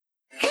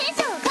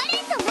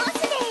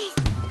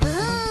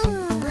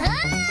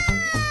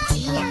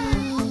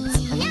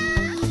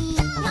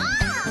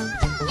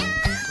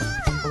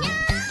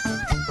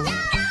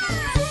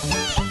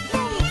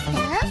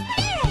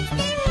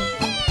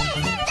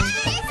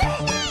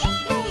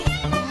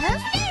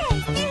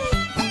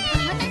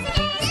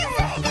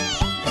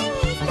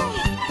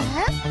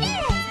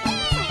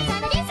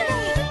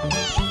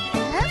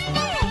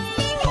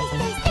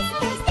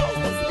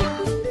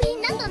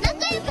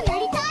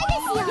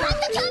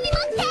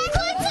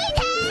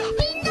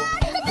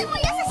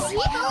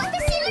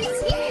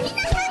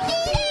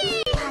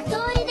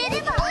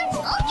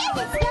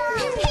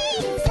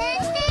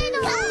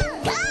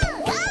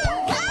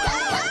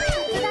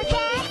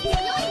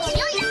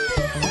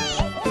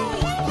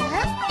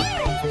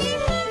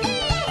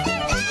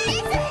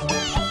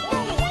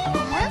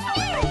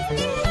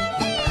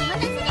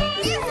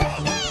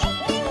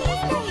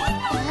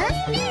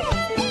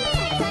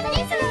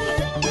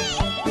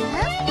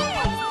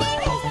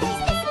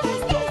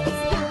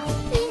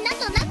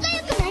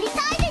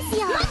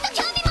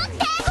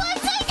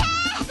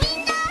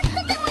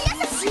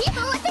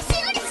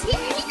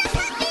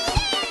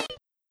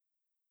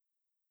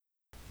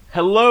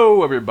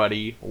Hello,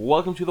 everybody.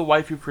 Welcome to the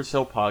Waifu for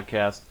Sale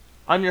podcast.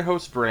 I'm your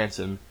host,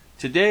 Branson.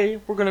 Today,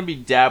 we're going to be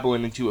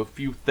dabbling into a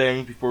few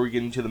things before we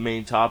get into the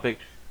main topic.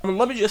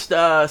 Let me just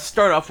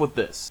start off with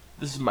this.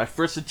 This is my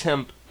first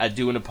attempt at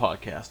doing a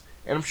podcast,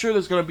 and I'm sure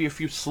there's going to be a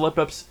few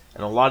slip-ups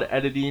and a lot of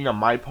editing on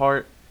my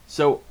part,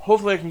 so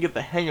hopefully I can get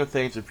the hang of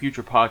things in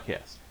future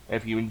podcasts. And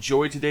if you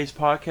enjoyed today's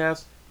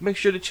podcast, make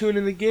sure to tune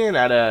in again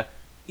at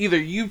either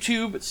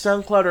YouTube,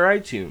 SoundCloud, or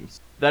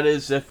iTunes. That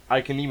is, if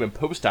I can even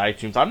post to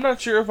iTunes. I'm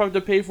not sure if I have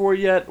to pay for it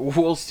yet.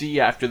 We'll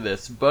see after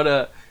this.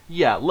 But,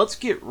 yeah, let's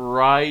get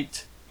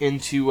right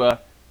into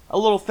a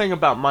little thing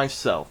about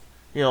myself.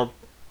 You know,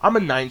 I'm a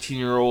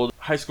 19-year-old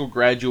high school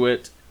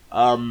graduate.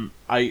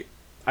 I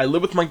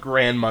live with my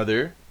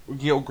grandmother.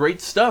 You know, great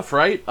stuff,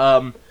 right?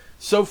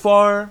 So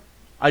far,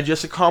 I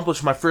just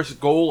accomplished my first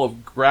goal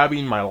of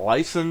grabbing my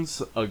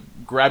license,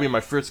 grabbing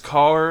my first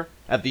car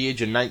at the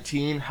age of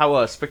 19.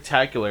 How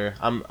spectacular.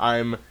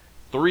 I'm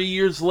 3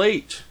 years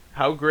late.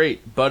 How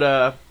great.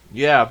 But,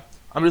 yeah.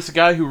 I'm just a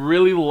guy who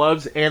really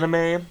loves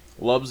anime,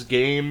 loves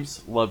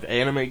games, love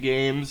anime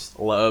games,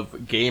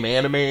 love game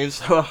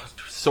animes.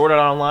 Sword Art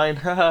Online.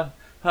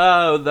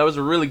 That was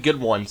a really good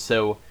one,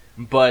 so,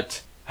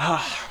 but,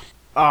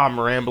 I'm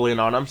rambling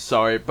on, I'm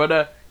sorry.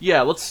 But,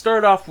 yeah, let's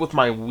start off with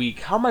my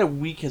week. How my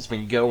week has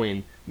been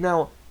going.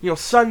 Now, you know,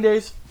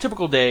 Sundays,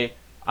 typical day,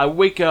 I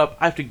wake up,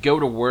 I have to go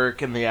to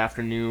work in the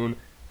afternoon,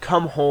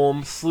 come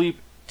home, sleep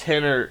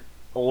 10 or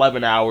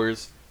 11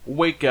 hours,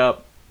 wake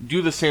up,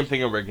 do the same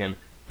thing over again.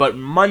 But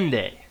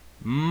Monday,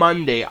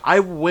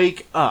 I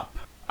wake up,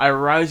 I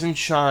rise and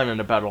shine at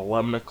about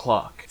 11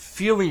 o'clock,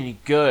 feeling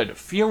good,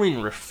 feeling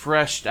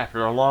refreshed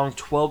after a long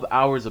 12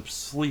 hours of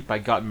sleep I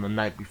got in the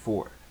night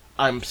before.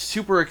 I'm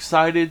super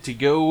excited to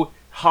go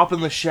hop in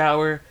the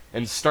shower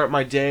and start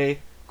my day,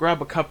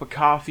 grab a cup of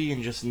coffee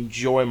and just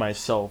enjoy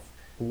myself,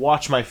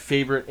 watch my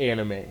favorite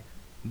anime.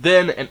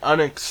 Then an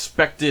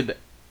unexpected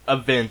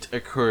event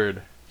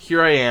occurred.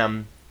 Here I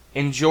am,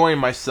 enjoying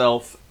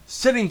myself,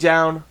 sitting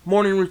down,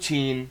 morning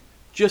routine,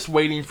 just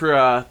waiting for,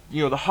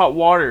 the hot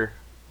water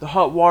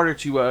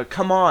to,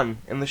 come on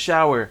in the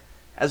shower.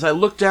 As I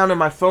look down at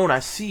my phone, I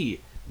see,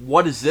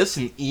 what is this,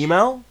 an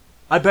email?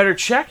 I better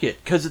check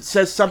it, cause it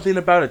says something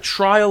about a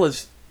trial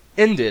is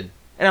ended.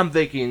 And I'm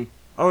thinking,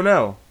 oh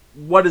no,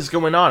 what is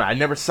going on? I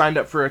never signed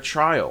up for a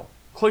trial.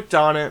 Clicked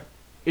on it.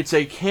 It's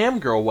a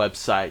camgirl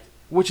website,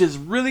 which is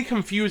really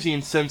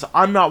confusing since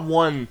I'm not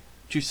one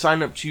to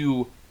sign up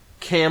to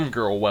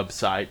camgirl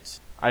websites.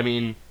 I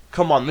mean,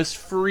 come on, there's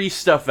free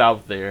stuff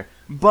out there.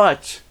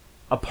 But,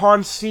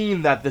 upon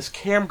seeing that this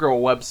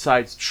camgirl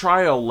website's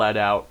trial let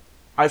out,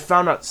 I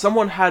found out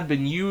someone had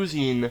been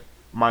using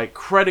my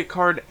credit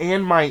card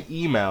and my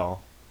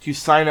email to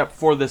sign up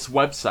for this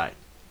website.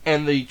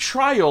 And the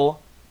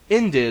trial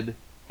ended,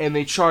 and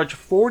they charged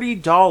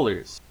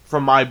 $40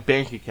 from my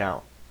bank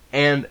account.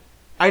 And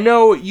I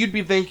know you'd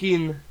be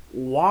thinking,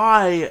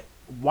 why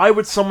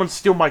would someone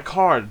steal my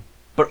card?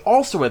 But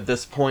also at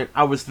this point,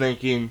 I was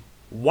thinking,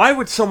 why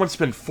would someone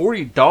spend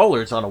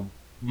 $40 on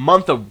a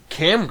month of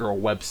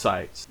camgirl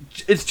websites?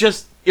 It's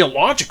just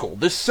illogical.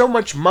 There's so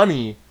much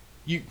money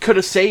you could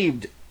have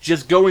saved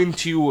just going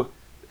to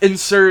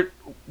insert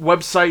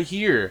website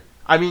here.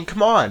 I mean,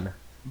 come on.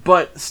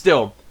 But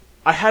still,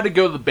 I had to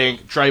go to the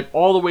bank, drive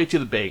all the way to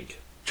the bank.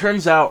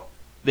 Turns out,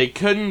 they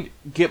couldn't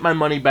get my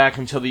money back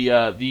until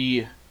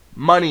the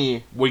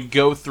money would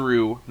go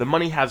through. The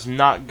money has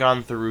not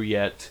gone through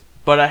yet.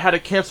 But I had to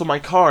cancel my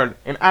card,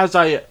 and as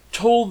I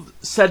told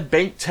said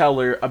bank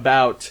teller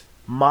about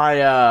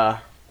my,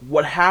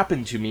 what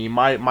happened to me,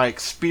 my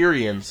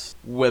experience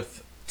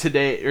with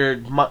today,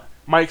 or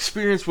my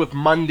experience with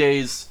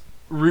Monday's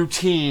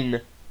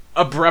routine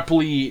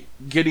abruptly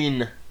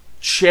getting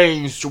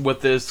changed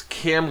with this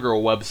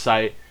camgirl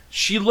website,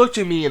 she looked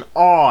at me in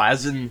awe,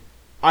 as in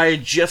I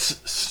had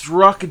just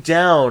struck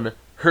down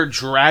her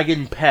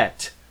dragon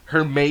pet,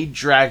 her maid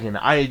dragon.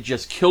 I had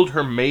just killed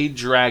her maid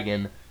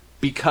dragon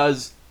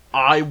because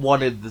I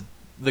wanted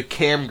the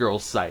camgirl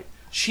site.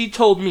 She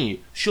told me,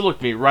 she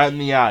looked me right in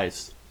the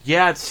eyes,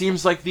 yeah, it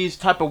seems like these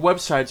type of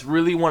websites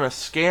really want to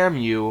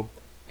scam you,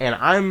 and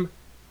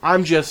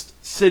I'm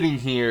just sitting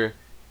here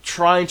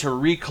trying to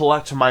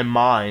recollect my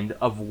mind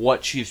of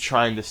what she's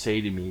trying to say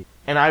to me.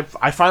 And I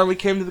finally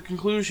came to the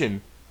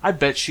conclusion, I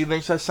bet she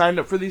thinks I signed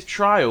up for these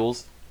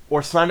trials,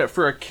 or signed up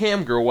for a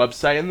camgirl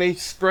website and they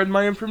spread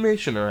my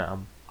information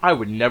around. I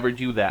would never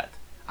do that.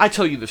 I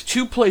tell you, there's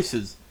two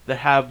places that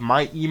have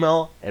my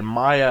email and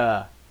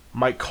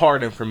my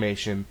card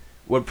information.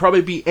 Would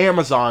probably be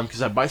Amazon,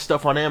 because I buy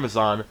stuff on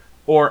Amazon,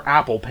 or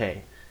Apple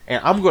Pay.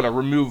 And I'm going to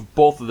remove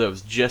both of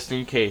those just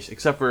in case,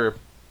 except for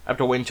I have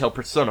to wait until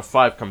Persona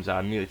 5 comes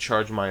out. I need to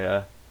charge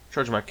my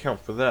account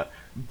for that.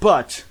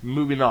 But,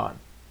 moving on.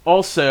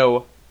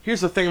 Also,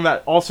 here's the thing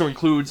that also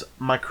includes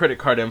my credit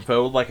card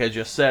info, like I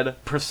just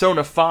said,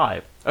 Persona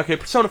 5. Okay,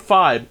 Persona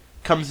 5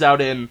 comes out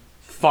in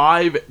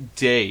 5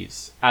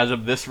 days as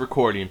of this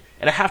recording,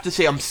 and I have to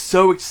say I'm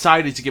so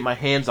excited to get my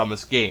hands on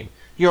this game.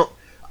 You know,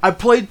 I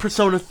played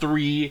Persona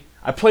 3,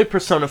 I play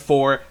Persona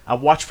 4. I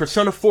watched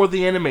Persona 4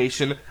 the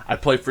animation. I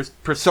play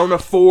Persona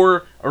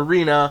 4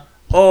 Arena.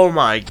 Oh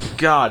my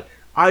god.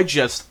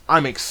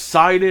 I'm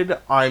excited.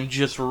 I'm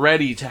just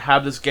ready to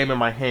have this game in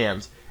my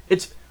hands.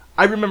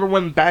 I remember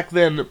when back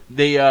then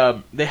they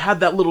had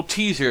that little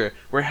teaser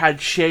where it had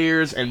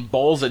chairs and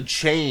balls of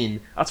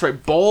chain. That's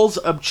right, balls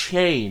and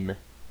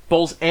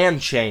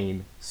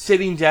chain,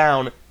 sitting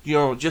down,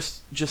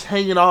 just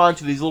hanging on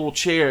to these little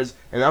chairs,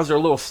 and that was their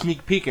little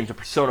sneak peek into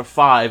Persona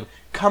 5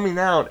 coming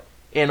out.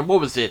 And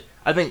what was it?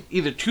 I think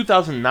either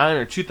 2009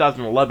 or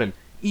 2011.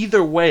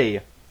 Either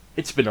way,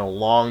 it's been a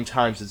long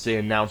time since they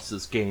announced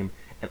this game,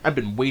 and I've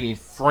been waiting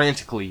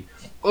frantically.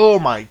 Oh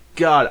my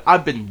god,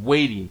 I've been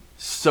waiting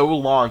so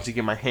long to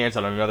get my hands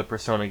on another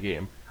Persona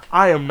game.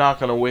 I am not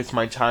going to waste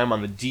my time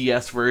on the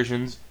DS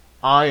versions.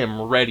 I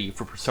am ready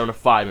for Persona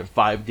 5 in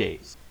 5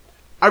 days.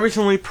 I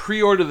recently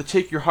pre-ordered the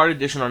Take Your Heart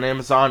edition on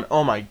Amazon.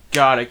 Oh my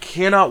god, I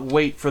cannot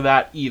wait for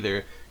that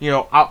either.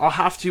 I'll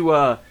have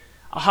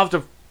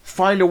to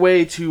find a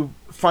way to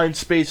find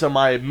space on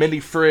my mini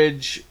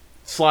fridge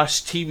 /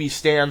 TV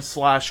stand /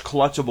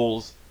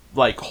 collectibles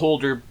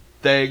holder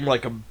thing.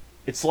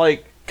 It's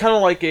kind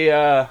of like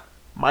a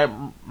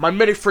my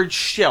mini fridge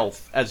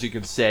shelf, as you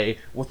can say,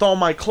 with all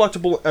my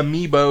collectible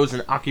amiibos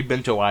and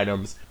Akibento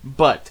items.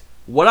 But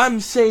what I'm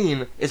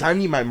saying is I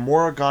need my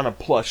Morgana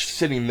plush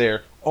sitting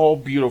there all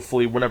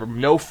beautifully whenever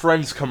no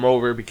friends come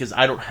over because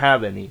I don't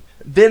have any.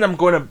 Then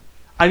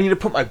I need to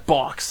put my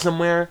box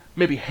somewhere,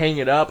 maybe hang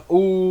it up.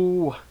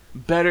 Ooh,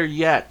 better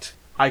yet,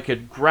 I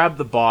could grab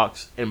the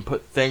box and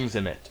put things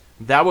in it.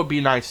 That would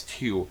be nice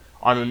too.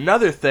 On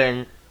another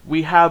thing,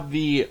 we have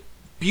the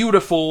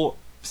beautiful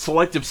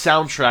selective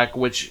soundtrack,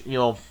 which,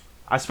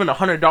 I spent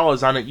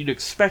 $100 on it. You'd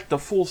expect the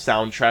full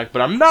soundtrack,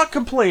 but I'm not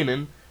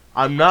complaining.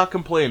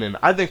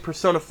 I think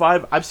Persona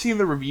 5, I've seen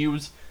the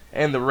reviews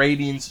and the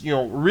ratings,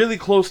 really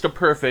close to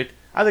perfect.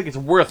 I think it's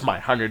worth my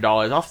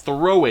 $100. I'll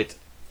throw it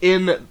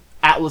in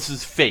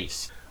Atlus's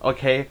face,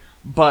 okay?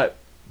 But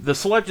the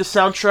selective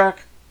soundtrack,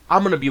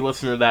 I'm going to be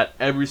listening to that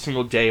every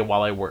single day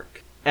while I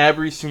work.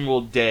 Every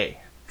single day.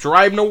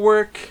 Driving to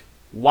work,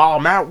 while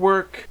I'm at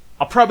work.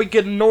 I'll probably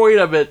get annoyed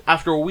of it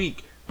after a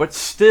week, but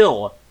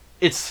still,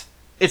 it's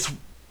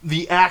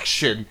the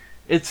action,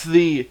 it's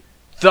the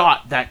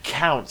thought that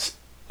counts.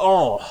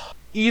 Oh,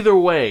 either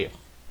way,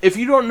 if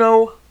you don't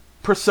know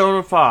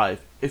Persona 5,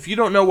 if you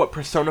don't know what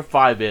Persona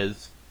 5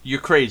 is,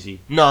 you're crazy.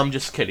 No, I'm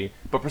just kidding.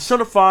 But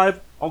Persona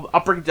 5,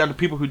 I'll break it down to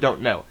people who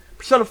don't know.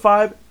 Persona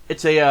 5,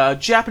 it's a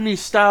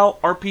Japanese-style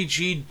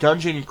RPG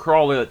dungeon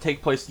crawler that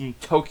takes place in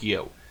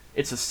Tokyo.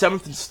 It's the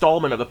 7th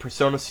installment of the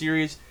Persona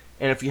series,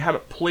 and if you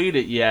haven't played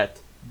it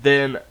yet,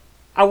 then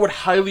I would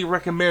highly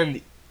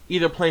recommend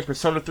either playing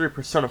Persona 3 or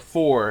Persona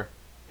 4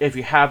 if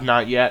you have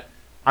not yet.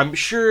 I'm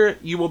sure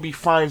you will be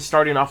fine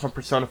starting off on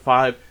Persona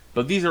 5,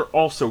 but these are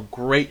also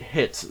great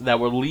hits that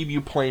will leave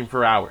you playing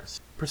for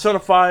hours. Persona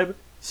 5,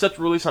 set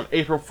to release on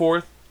April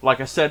 4th. Like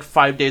I said,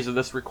 5 days of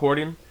this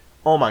recording.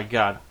 Oh my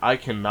god, I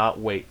cannot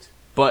wait.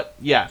 But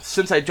yeah,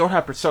 since I don't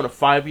have Persona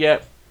 5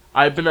 yet,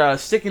 I've been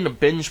sticking to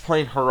binge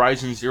playing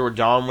Horizon Zero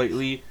Dawn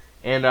lately,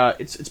 and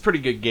it's a pretty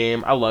good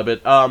game. I love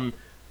it.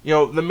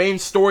 The main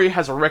story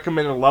has a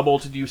recommended level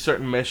to do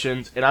certain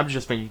missions, and I've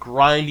just been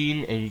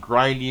grinding and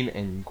grinding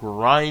and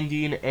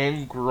grinding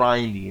and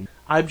grinding.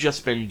 I've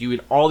just been doing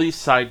all these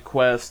side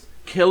quests,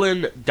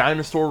 killing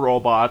dinosaur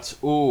robots.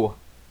 Ooh,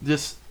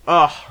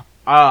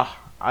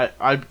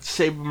 I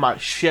saved my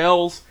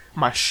shells.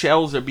 My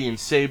shells are being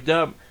saved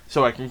up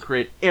so I can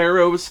create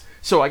arrows,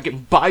 so I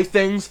can buy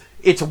things.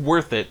 It's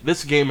worth it.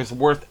 This game is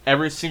worth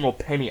every single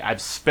penny I've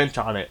spent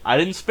on it. I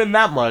didn't spend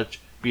that much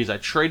because I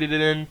traded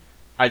in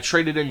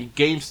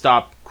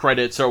GameStop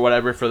credits or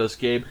whatever for this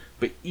game,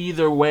 but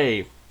either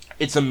way,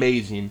 it's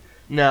amazing.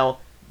 Now,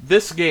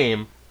 this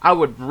game, I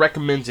would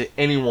recommend to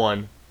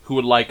anyone who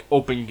would like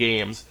open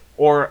games,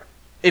 or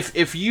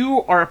if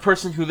you are a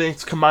person who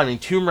thinks combining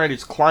Tomb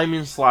Raider's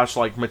climbing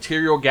 /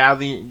 material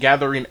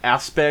gathering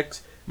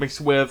aspects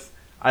mixed with,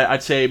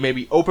 I'd say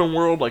maybe open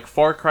world like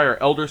Far Cry or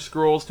Elder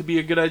Scrolls to be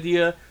a good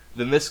idea,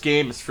 then this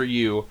game is for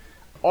you.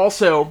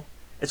 Also,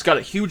 it's got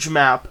a huge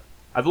map.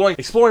 I've only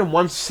explored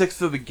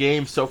 1/6 of the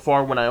game so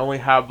far when I only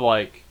have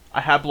I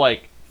have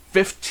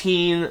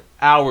 15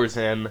 hours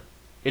in.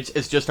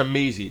 It's just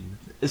amazing.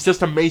 It's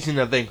just amazing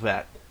to think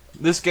that.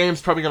 This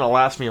game's probably going to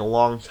last me a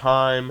long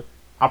time.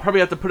 I'll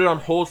probably have to put it on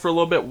hold for a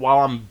little bit while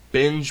I'm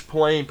binge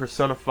playing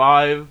Persona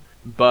 5,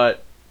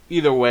 but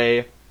either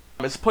way,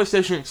 it's a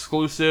PlayStation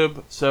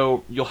exclusive,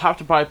 so you'll have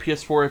to buy a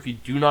PS4 if you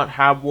do not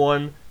have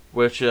one,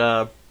 which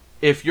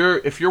if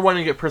you're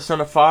wanting to get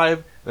Persona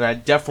 5, then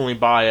I'd definitely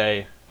buy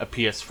a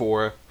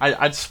PS4.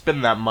 I'd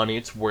spend that money.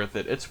 It's worth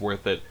it. It's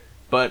worth it.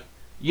 But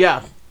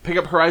yeah, pick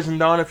up Horizon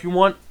Dawn if you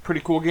want.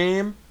 Pretty cool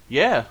game.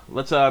 Yeah,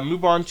 let's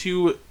move on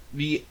to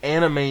the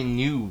anime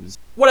news.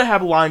 What I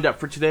have lined up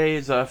for today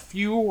is a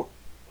few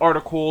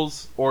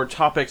articles or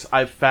topics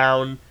I've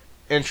found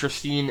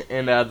interesting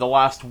in the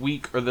last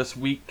week or this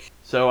week.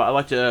 So I'd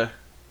like to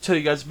tell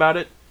you guys about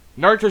it.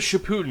 Naruto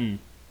Shippuden.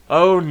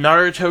 Oh,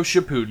 Naruto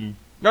Shippuden.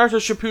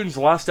 Naruto Shippuden's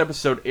last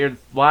episode aired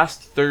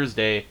last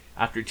Thursday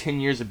after 10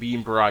 years of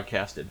being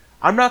broadcasted.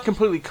 I'm not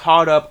completely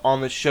caught up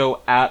on the show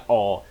at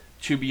all,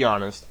 to be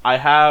honest. I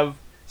have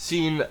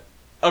seen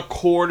a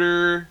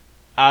quarter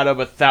out of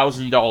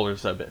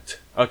 $1,000 of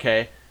it,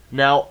 okay?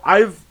 Now,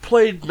 I've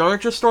played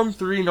Naruto Storm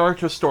 3,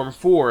 Naruto Storm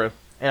 4,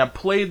 and I've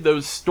played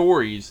those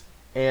stories,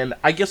 and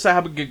I guess I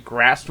have a good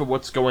grasp of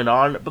what's going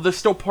on, but there's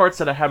still parts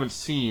that I haven't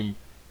seen,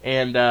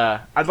 and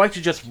I'd like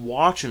to just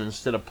watch it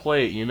instead of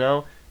play it, you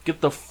know?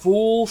 Get the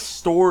full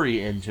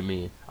story into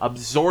me.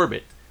 Absorb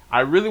it. I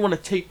really want to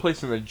take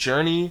place in the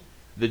journey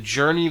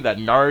that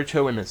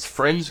Naruto and his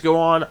friends go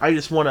on. I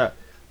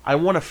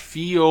want to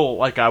feel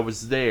like I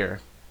was there.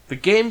 The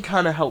game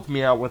kind of helped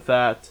me out with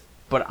that,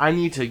 but I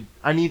need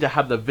to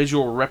have the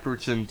visual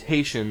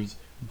representations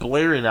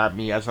blaring at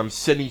me as I'm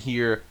sitting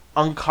here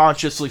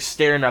unconsciously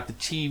staring at the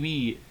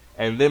TV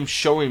and them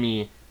showing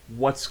me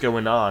what's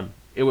going on.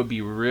 It would be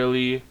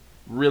really,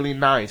 really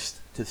nice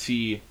to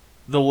see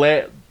the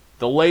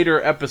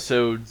later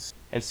episodes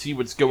and see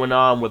what's going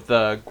on with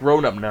the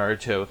grown-up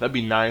Naruto. That'd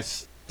be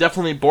nice.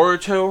 Definitely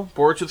Boruto.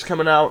 Boruto's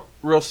coming out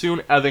real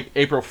soon. I think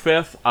April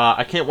 5th.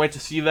 I can't wait to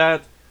see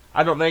that.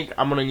 I don't think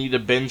I'm going to need to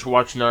binge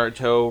watch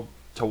Naruto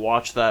to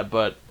watch that,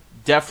 but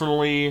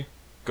definitely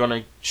going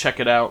to check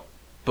it out.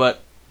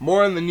 But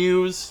more in the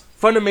news.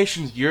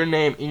 Funimation's Your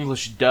Name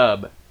English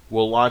dub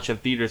will launch in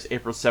theaters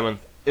April 7th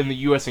in the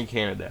US and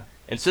Canada.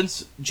 And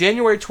since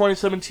January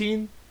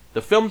 2017,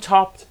 the film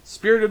topped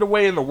Spirited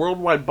Away in the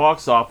worldwide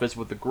box office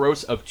with a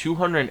gross of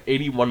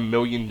 $281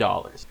 million,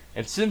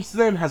 and since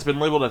then has been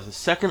labeled as the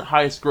second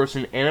highest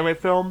grossing anime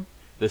film,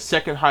 the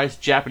second highest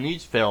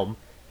Japanese film,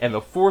 and the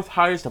fourth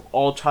highest of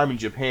all time in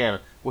Japan,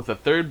 with the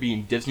third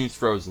being Disney's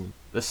Frozen.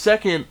 The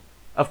second,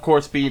 of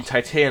course, being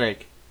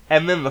Titanic,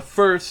 and then the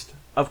first,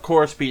 of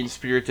course, being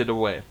Spirited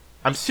Away.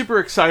 I'm super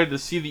excited to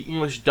see the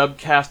English dub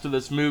cast of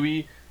this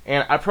movie,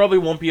 and I probably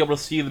won't be able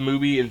to see the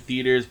movie in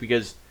theaters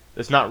because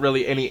there's not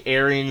really any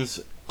airings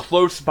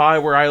close by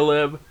where I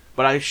live,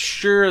 but I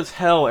sure as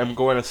hell am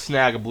going to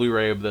snag a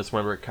Blu-ray of this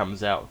whenever it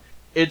comes out.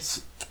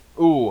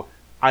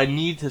 I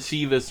need to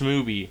see this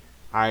movie.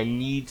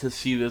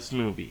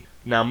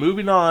 Now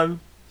moving on,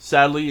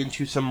 sadly,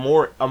 into some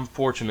more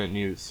unfortunate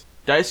news.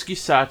 Daisuke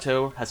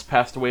Sato has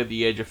passed away at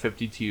the age of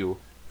 52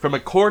 from a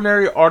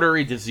coronary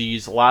artery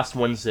disease last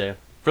Wednesday.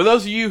 For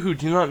those of you who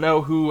do not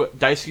know who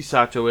Daisuke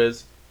Sato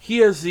is, he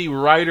is the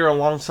writer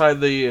alongside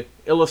the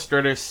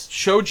illustrator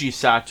Shoji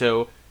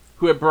Sato,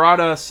 who had brought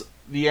us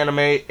the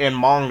anime and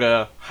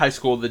manga High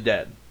School of the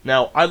Dead.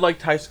 Now, I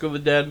liked High School of the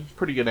Dead,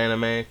 pretty good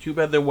anime. Too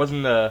bad there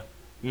wasn't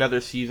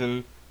another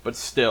season, but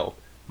still.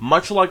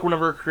 Much like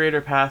whenever a creator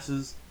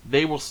passes,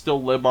 they will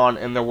still live on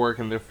in their work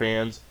and their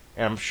fans,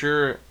 and I'm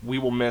sure we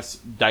will miss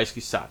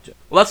Daisuke Sato.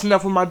 Well, that's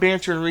enough of my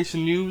banter and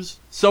recent news.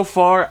 So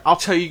far, I'll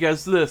tell you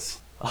guys this.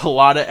 A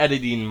lot of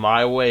editing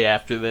my way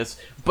after this.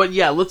 But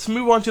yeah, let's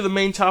move on to the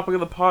main topic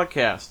of the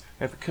podcast.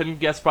 If you couldn't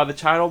guess by the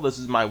title, this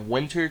is my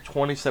Winter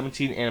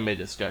 2017 anime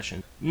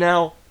discussion.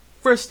 Now,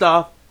 first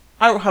off,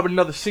 I don't have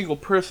another single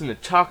person to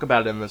talk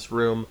about in this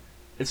room.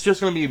 It's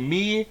just going to be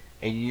me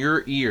and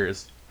your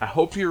ears. I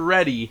hope you're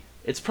ready.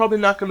 It's probably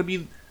not going to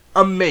be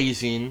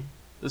amazing.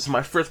 This is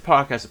my first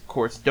podcast, of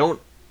course.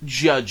 Don't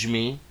judge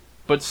me.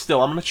 But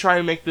still, I'm going to try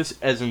and make this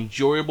as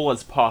enjoyable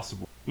as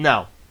possible.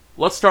 Now,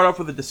 let's start off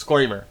with a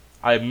disclaimer.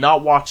 I have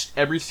not watched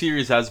every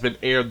series that has been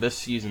aired this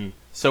season,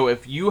 so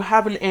if you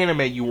have an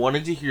anime you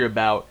wanted to hear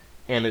about,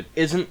 and it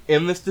isn't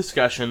in this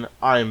discussion,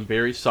 I am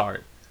very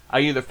sorry.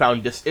 I either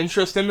found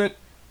disinterest in it,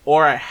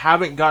 or I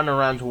haven't gotten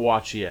around to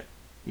watch it yet.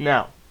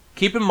 Now,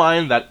 keep in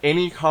mind that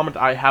any comment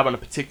I have on a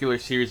particular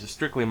series is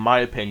strictly my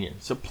opinion,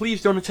 so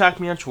please don't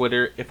attack me on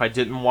Twitter if I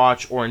didn't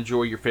watch or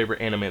enjoy your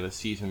favorite anime this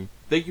season.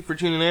 Thank you for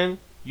tuning in,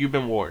 you've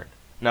been warned.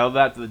 Now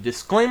that the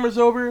disclaimer's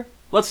over,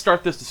 let's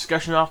start this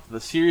discussion off with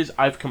the series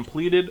I've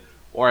completed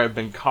or I've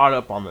been caught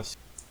up on this.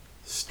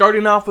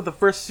 Starting off with the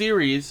first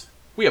series,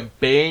 we have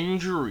Bang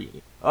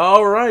Dream.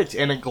 Alright,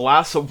 and a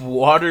glass of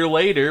water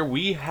later,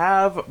 we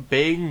have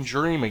Bang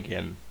Dream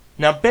again.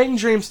 Now, Bang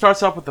Dream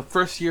starts off with the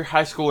first-year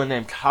high schooler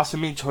named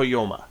Kasumi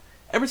Toyoma.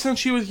 Ever since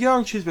she was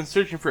young, she's been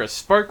searching for a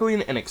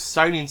sparkling and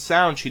exciting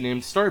sound she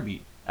named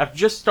Starbeat. After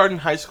just starting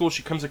high school,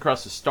 she comes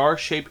across a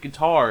star-shaped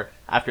guitar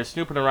after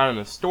snooping around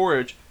in the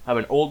storage of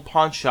an old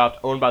pawn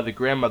shop owned by the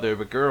grandmother of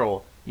a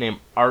girl named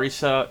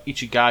Arisa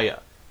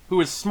Ichigaya, who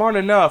is smart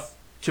enough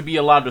to be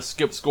allowed to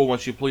skip school when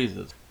she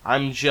pleases.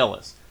 I'm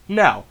jealous.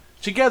 Now,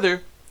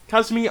 together,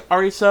 Kasumi,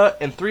 Arisa,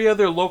 and 3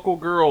 other local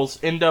girls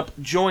end up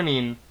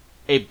joining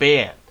a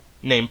band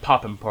named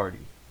Poppin' Party,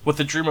 with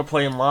the dream of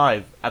playing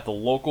live at the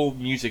local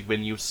music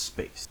venue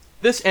Space.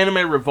 This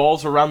anime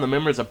revolves around the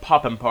members of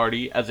Poppin'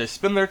 Party as they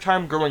spend their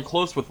time growing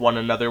close with one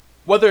another,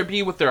 whether it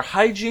be with their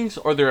hijinks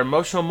or their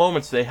emotional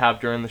moments they have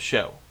during the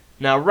show.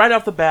 Now, right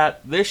off the bat,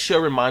 this show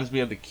reminds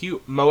me of the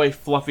cute, moe,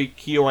 fluffy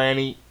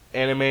KyoAni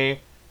anime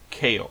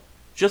KO.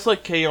 Just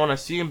like KO, and I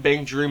see in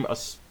Bang Dream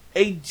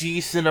a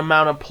decent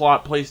amount of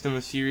plot placed in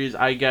the series,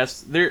 I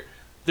guess.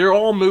 They're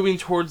all moving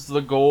towards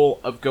the goal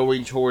of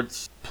going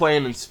towards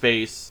playing in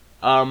space.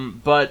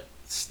 But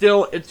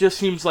still, it just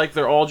seems like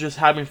they're all just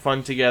having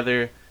fun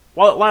together.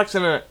 While it lacks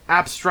an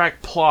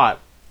abstract plot,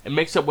 it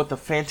makes up with a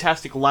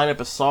fantastic lineup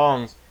of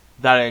songs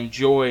that I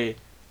enjoy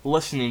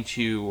listening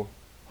to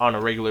on a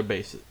regular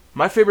basis.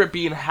 My favorite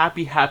being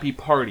Happy Happy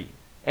Party.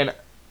 And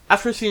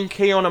after seeing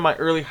K-On! In my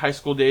early high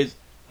school days,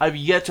 I've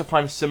yet to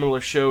find a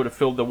similar show to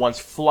fill the once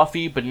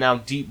fluffy but now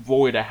deep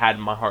void I had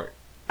in my heart.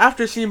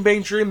 After seeing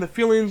Bang Dream, the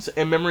feelings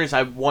and memories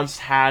I once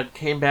had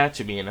came back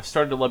to me, and I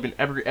started loving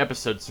every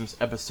episode since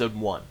episode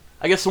 1.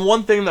 I guess the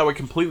one thing that would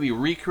completely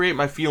recreate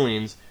my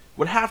feelings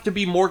would have to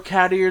be more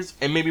cat ears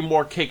and maybe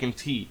more cake and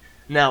tea.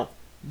 Now,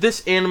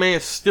 this anime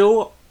is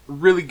still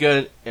really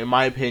good in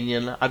my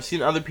opinion. I've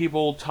seen other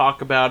people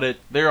talk about it,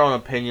 their own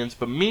opinions,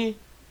 but me,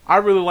 I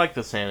really like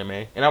this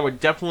anime, and I would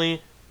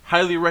definitely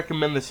highly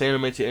recommend this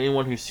anime to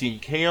anyone who's seen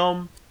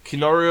K-On!,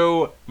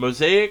 Kinoro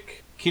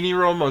Mosaic,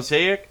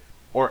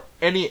 or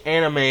any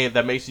anime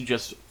that makes you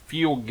just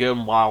feel good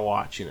while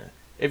watching it.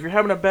 If you're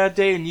having a bad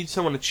day and need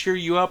someone to cheer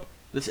you up,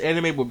 this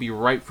anime would be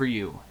right for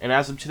you. And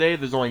as of today,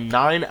 there's only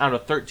 9 out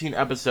of 13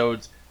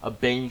 episodes of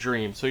Bang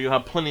Dream, so you'll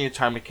have plenty of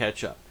time to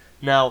catch up.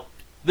 Now,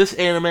 this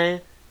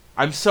anime,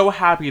 I'm so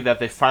happy that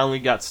they finally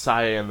got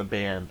Saya in the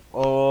band.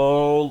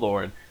 Oh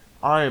lord,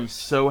 I am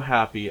so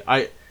happy.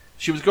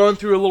 She was going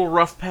through a little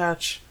rough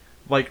patch,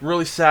 like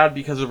really sad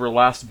because of her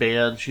last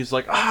band. She's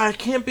like, I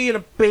can't be in a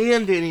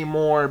band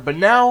anymore. But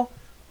now,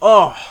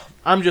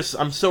 I'm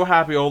so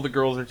happy all the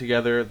girls are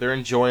together. They're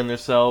enjoying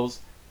themselves.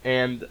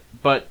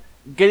 But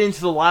getting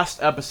to the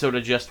last episode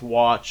I just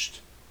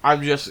watched,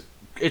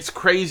 it's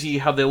crazy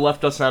how they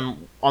left us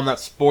on that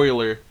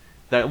spoiler,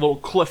 that little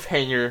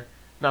cliffhanger,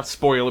 not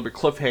spoiler, but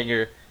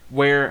cliffhanger,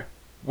 where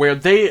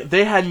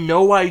they had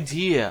no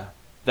idea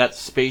that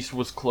space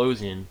was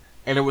closing.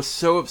 And it was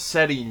so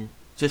upsetting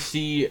to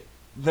see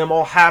them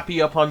all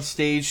happy up on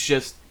stage,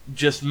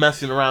 just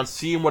messing around,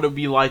 seeing what it would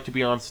be like to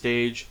be on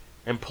stage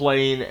and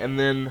playing, and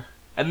then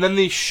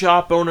the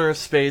shop owner of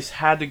space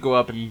had to go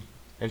up and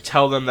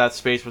tell them that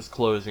space was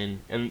closing.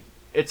 And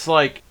it's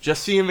like,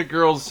 just seeing the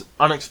girls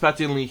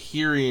unexpectedly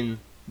hearing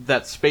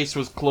that space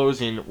was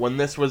closing when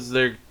this was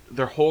their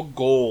whole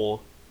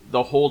goal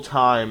the whole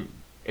time,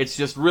 it's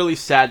just really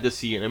sad to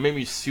see, and it made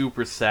me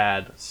super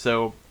sad.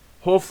 So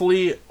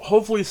hopefully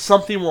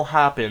something will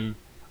happen.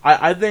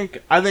 I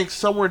think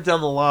somewhere down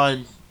the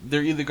line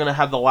they're either gonna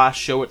have the last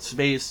show at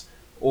space,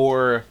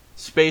 or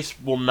space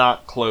will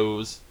not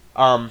close.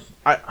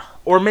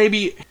 Or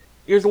maybe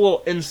here's a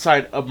little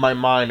insight of my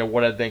mind of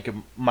what I think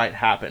might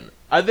happen.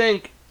 I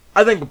think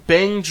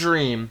Bang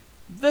Dream.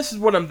 This is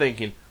what I'm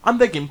thinking. I'm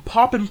thinking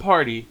Poppin'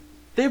 Party.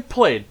 They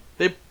played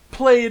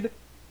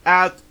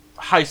at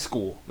high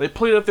school. They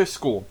played at their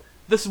school.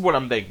 This is what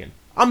I'm thinking.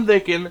 I'm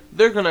thinking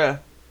they're gonna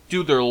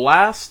do their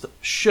last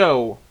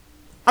show.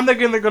 I'm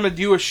thinking they're gonna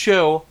do a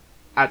show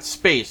at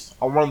space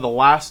on one of the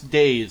last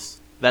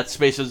days that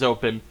space is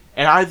open.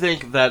 And I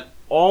think that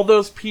all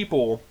those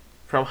people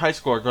from high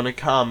school are gonna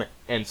come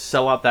and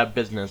sell out that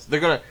business. They're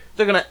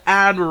gonna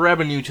add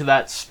revenue to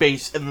that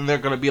space, and then they're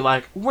gonna be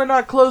like, we're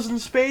not closing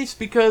space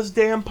because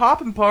damn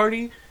Poppin'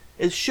 Party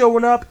is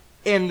showing up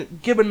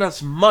and giving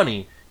us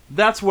money.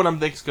 That's what I'm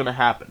think's gonna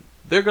happen.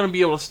 They're gonna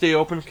be able to stay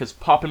open because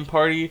Poppin'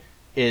 Party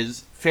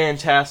is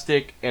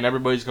fantastic and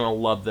everybody's gonna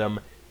love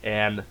them,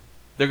 and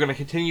they're gonna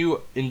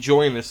continue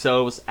enjoying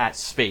themselves at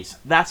space.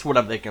 That's what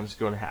I'm thinking is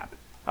gonna happen.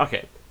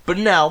 Okay, but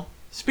now,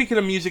 speaking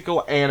of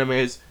musical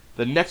animes,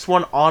 the next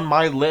one on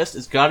my list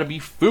has gotta be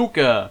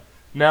Fuuka.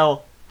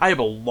 Now, I have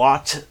a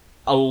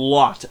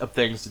lot of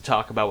things to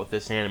talk about with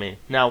this anime.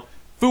 Now,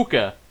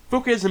 Fuuka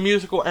is a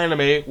musical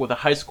anime with a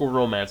high school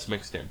romance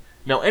mixed in.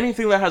 Now,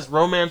 anything that has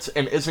romance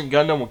and isn't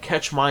Gundam will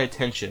catch my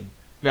attention.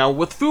 Now,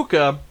 with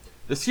Fuuka,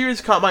 the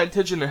series caught my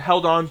attention and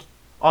held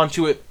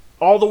onto it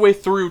all the way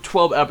through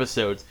 12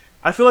 episodes.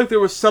 I feel like there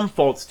was some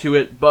faults to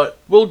it, but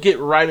we'll get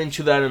right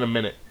into that in a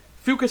minute.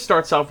 Fuuka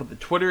starts off with a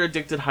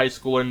Twitter-addicted high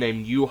schooler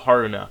named Yu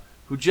Haruna,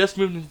 who just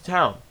moved into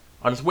town.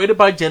 On his way to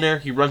buy dinner,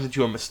 he runs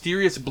into a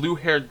mysterious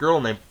blue-haired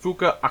girl named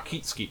Fuuka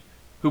Akitsuki,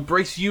 who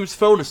breaks Yu's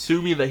phone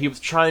assuming that he was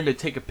trying to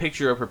take a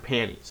picture of her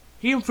panties.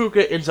 He and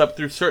Fuuka ends up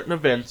through certain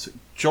events,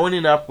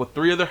 joining up with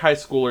 3 other high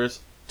schoolers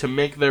to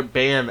make their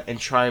band and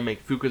try and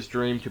make Fuuka's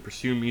dream to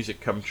pursue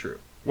music come true.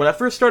 When I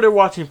first started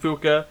watching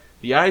Fuuka,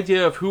 the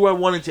idea of who I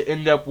wanted to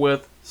end up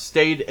with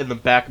stayed in the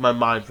back of my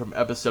mind from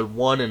episode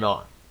 1 and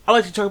on. I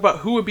like to talk about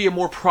who would be a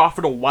more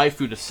profitable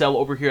waifu to sell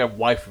over here at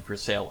Waifu for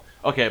Sale.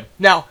 Okay,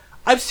 now,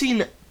 I've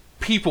seen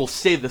people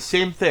say the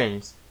same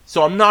things,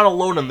 so I'm not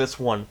alone on this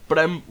one, but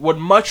I would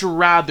much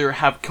rather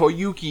have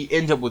Koyuki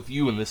end up with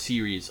you in the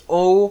series.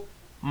 Oh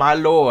my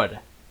lord.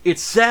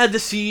 It's sad to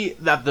see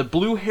that the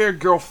blue-haired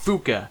girl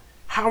Fuuka,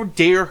 how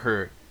dare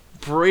her,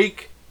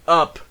 break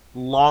up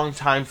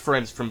longtime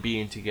friends from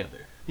being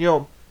together. You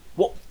know,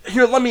 well,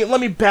 here, let me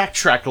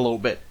backtrack a little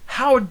bit.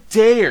 How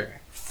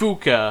dare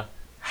Fuuka,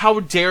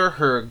 how dare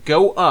her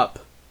go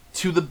up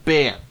to the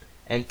band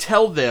and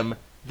tell them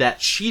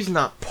that she's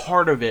not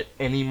part of it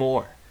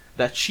anymore,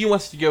 that she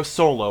wants to go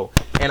solo.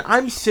 And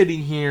I'm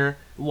sitting here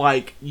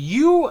like,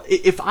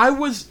 if I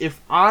was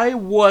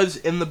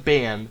in the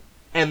band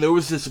and there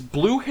was this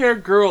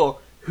blue-haired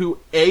girl who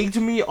egged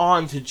me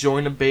on to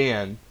join a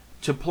band,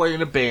 to play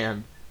in a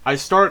band. I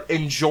start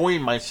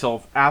enjoying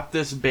myself at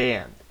this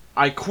band.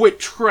 I quit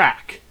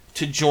track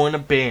to join a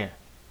band.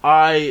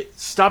 I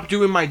stopped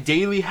doing my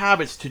daily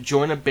habits to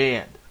join a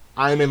band.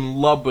 I'm in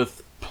love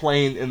with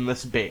playing in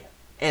this band.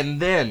 And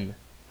then,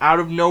 out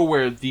of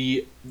nowhere,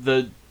 the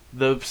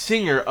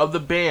singer of the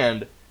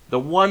band, the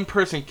one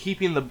person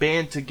keeping the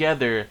band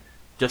together,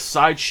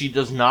 decides she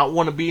does not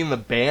want to be in the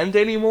band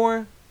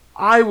anymore.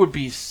 I would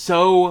be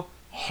so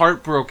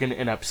heartbroken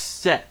and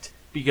upset,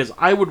 because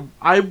I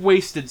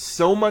wasted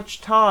so much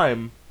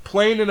time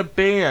playing in a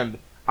band.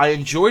 I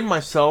enjoyed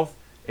myself,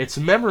 its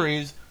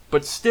memories,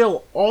 but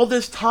still, all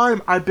this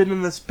time I've been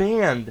in this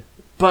band,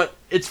 but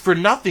it's for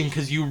nothing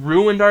because you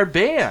ruined our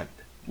band.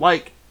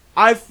 Like,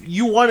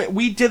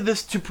 we did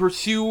this to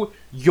pursue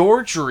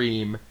your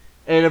dream,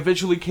 and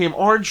eventually came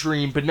our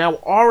dream, but now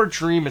our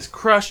dream is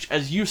crushed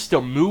as you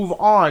still move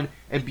on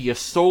and be a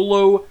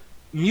solo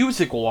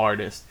musical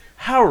artist.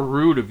 How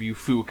rude of you,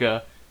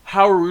 Fuka.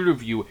 How rude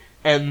of you.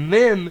 And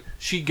then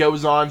she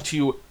goes on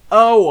to,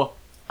 oh,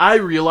 I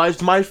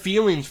realized my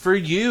feelings for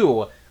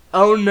you.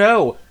 Oh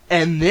no.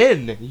 And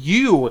then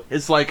you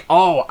is like,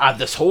 oh,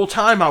 this whole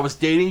time I was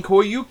dating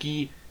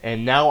Koyuki,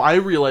 and now I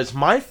realize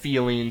my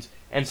feelings.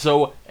 And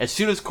so, as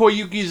soon as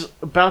Koyuki's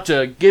about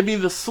to give me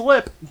the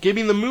slip, give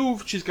me the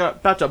move, she's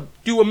about to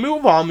do a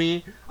move on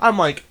me, I'm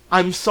like,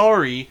 I'm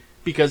sorry,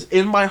 because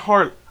in my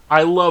heart,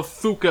 I love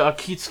Fuka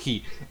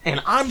Akitsuki.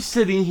 And I'm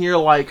sitting here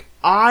like,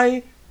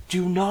 I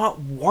do not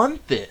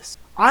want this.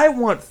 I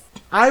want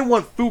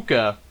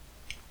Fuka.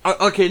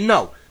 Okay,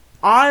 no.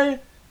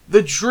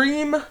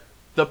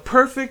 The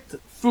perfect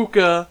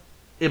Fuka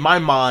in my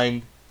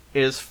mind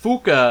is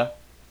Fuka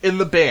in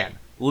the band.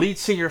 Lead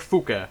singer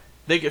Fuka.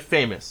 They get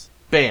famous.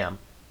 Bam.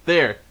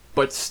 There.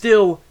 But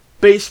still,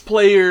 bass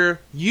player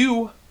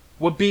you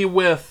would be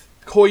with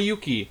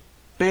Koyuki.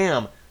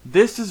 Bam.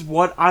 This is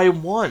what I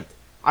want.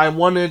 I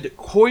wanted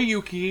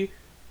Koyuki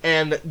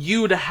and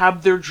you to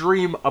have their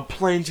dream of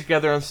playing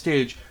together on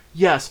stage.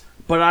 Yes,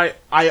 but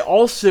I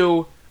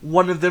also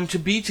wanted them to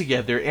be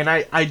together, and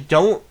I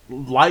don't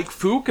like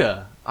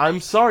Fuka.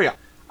 I'm sorry.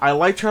 I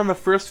liked her in the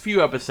first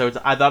few episodes.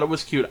 I thought it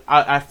was cute.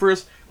 At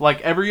first,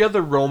 like every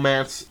other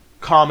romance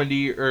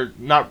comedy, or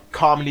not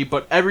comedy,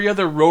 but every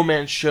other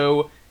romance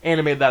show,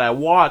 anime that I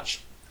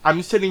watch,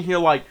 I'm sitting here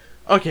like,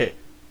 okay,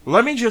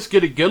 let me just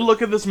get a good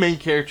look at this main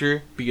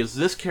character, because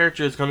this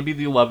character is going to be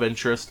the love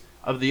interest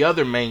of the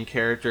other main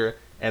character,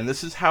 and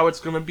this is how it's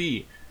going to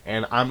be,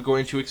 and I'm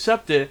going to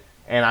accept it,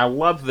 and I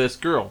love this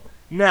girl.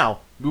 Now,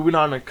 moving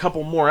on a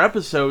couple more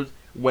episodes,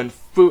 when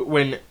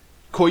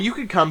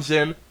Koyuki comes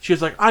in,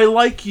 she's like, I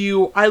like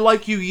you,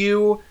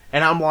 you,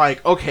 and I'm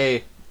like,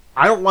 okay,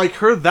 I don't like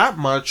her that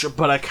much,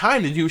 but I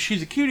kinda do,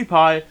 she's a cutie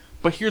pie,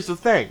 but here's the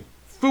thing,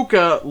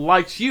 Fuka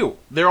likes you,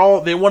 they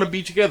want to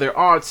be together,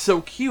 oh, it's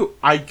so cute,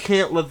 I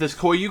can't let this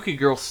Koyuki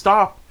girl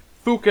stop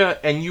Fuka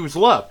and use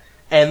love.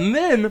 And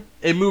then,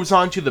 it moves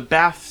on to the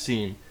bath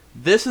scene.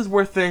 This is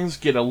where things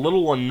get a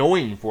little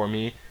annoying for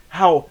me,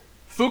 how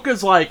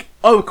Fuka's like,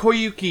 oh,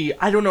 Koyuki,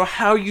 I don't know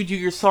how you do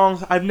your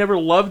songs, I've never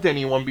loved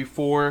anyone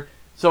before,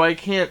 so I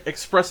can't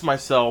express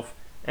myself.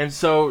 And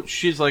so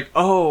she's like,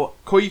 oh,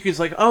 Koyuki's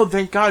like, oh,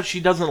 thank God she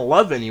doesn't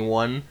love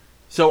anyone,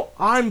 so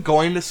I'm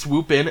going to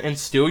swoop in and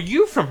steal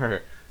you from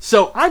her.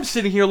 So I'm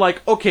sitting here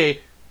like,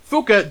 okay,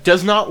 Fuka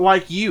does not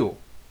like you.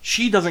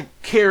 She doesn't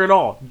care at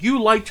all. You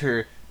liked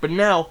her, but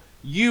now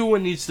you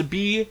needs to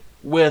be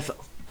with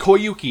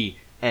Koyuki.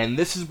 And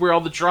this is where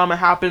all the drama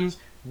happens.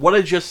 What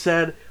I just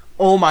said,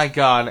 oh my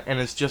god, and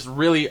it's just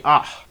really,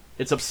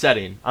 it's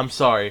upsetting. I'm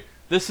sorry.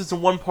 This is the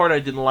one part I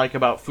didn't like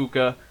about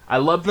Fuka. I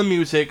love the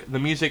music. The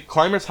music,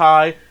 Climbers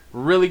High,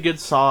 really good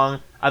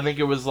song. I think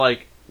it was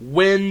like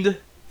Wind,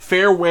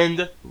 Fair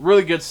Wind,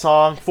 really good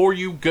song. For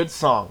You, good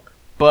song.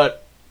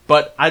 But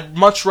I'd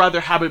much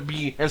rather have it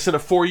be, instead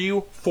of For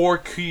You, for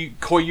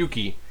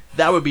Koyuki.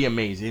 That would be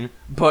amazing.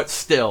 But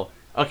still,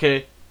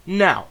 okay,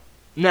 now,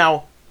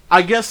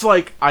 I guess,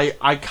 like,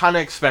 I kind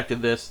of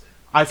expected this.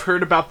 I've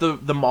heard about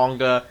the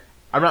manga.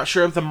 I'm not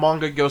sure if the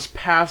manga goes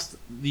past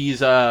these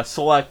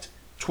select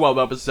 12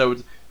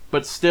 episodes,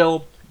 but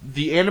still,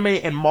 the anime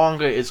and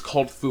manga is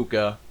called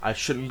Fuka. I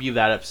shouldn't be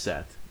that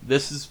upset.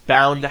 This is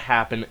bound to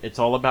happen. It's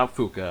all about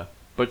Fuka.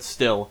 But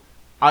still,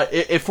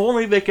 if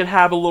only they could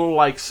have a little,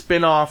 like,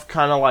 spin-off,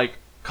 kind of like,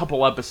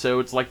 couple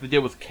episodes, like they did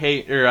with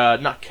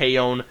not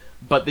K-On!,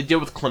 but they did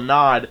with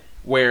Clannad,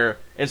 where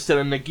instead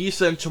of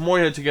Nagisa and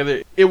Tomoya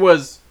together, it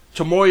was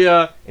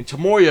Tomoya and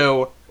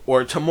Tomoyo,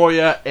 or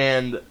Tomoya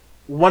and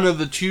one of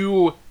the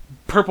two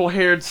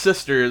purple-haired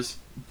sisters,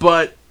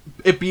 but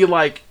it'd be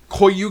like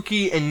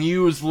Koyuki and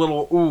Yu's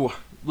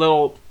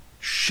little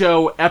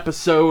show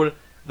episode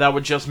that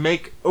would just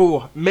make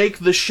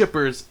the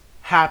shippers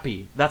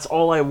happy. That's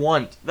all I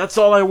want. That's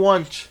all I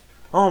want.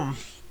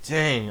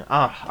 Dang.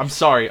 I'm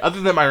sorry.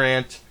 Other than my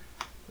rant,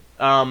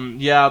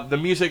 yeah, the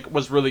music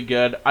was really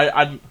good.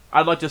 I'd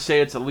like to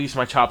say it's at least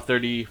my top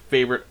 30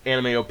 favorite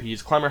anime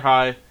OPs. Climber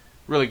High,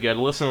 Really good. I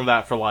listened to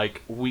that for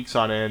like weeks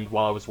on end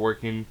while I was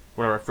working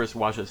whenever I first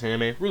watched this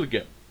anime. Really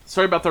good.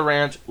 Sorry about the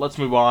rant. Let's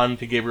move on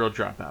to Gabriel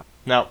Dropout.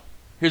 Now,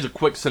 here's a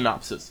quick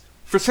synopsis.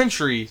 For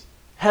centuries,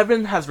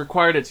 heaven has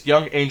required its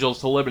young angels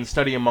to live and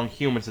study among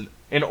humans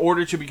in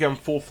order to become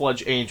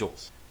full-fledged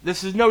angels.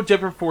 This is no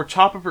different for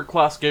top of her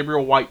class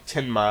Gabriel White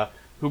Tenma,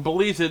 who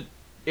believes it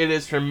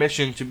is her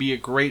mission to be a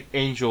great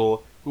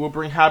angel who will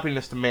bring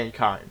happiness to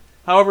mankind.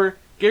 However,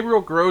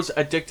 Gabriel grows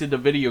addicted to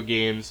video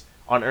games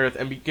on Earth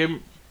and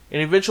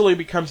eventually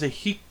becomes a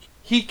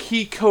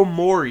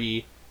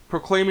hikikomori,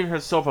 proclaiming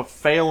herself a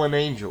fallen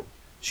angel.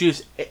 She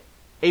is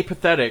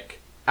apathic,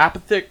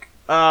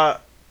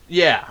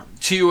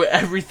 to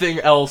everything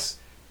else,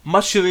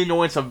 much to the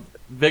annoyance of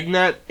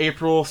Vignet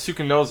April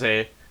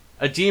Tsukunoze,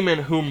 a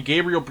demon whom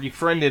Gabriel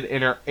befriended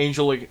in her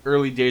angelic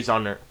early days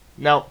on Earth.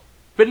 Now,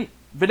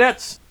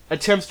 Vignette's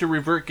attempts to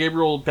revert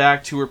Gabriel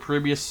back to her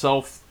previous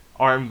self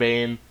are in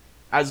vain,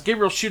 as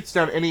Gabriel shoots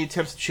down any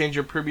attempts to change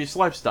her previous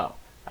lifestyle.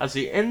 As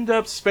they end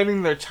up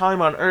spending their time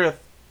on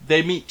Earth,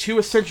 they meet two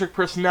eccentric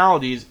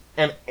personalities,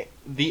 and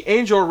the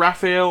angel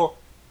Raphael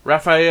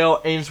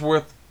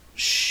Ainsworth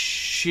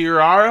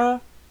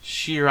Shirahara,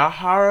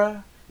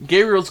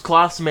 Gabriel's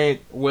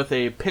classmate with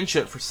a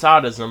penchant for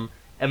sadism,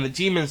 and the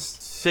demons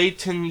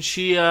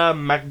Satanshiya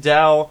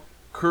Magdal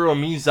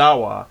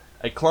Kuromizawa,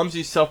 a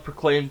clumsy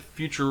self-proclaimed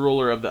future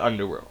ruler of the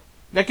underworld.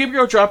 Now,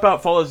 Gabriel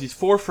Dropout follows these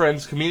four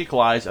friends' comedic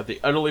lives as they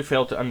utterly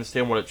fail to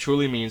understand what it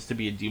truly means to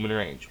be a demon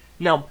or angel.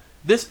 Now,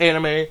 this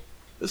anime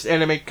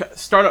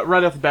started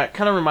right off the bat,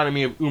 kind of reminded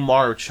me of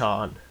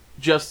Umaru-chan.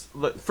 Just,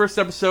 the first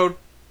episode,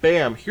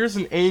 bam, here's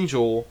an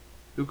angel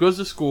who goes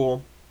to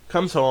school,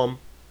 comes home,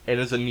 and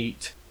is a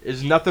NEET.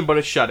 Is nothing but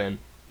a shut-in.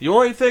 The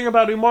only thing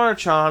about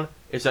Umaru-chan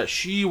is that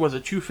she was a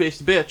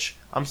two-faced bitch.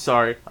 I'm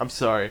sorry.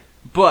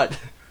 But,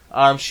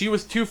 she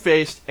was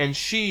two-faced, and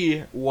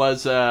she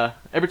was,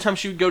 every time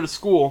she would go to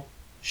school,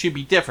 she'd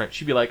be different.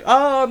 She'd be like,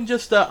 I'm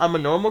a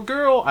normal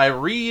girl, I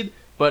read.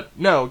 But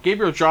no,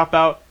 Gabriel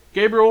Dropout,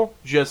 Gabriel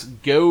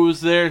just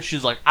goes there, and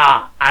she's like,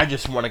 I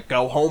just want to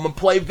go home and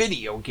play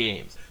video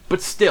games.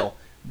 But still,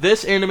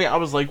 this anime, I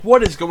was like,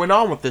 what is going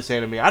on with this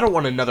anime? I don't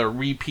want another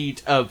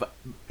repeat of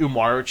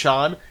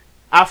Umaru-chan.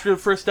 After the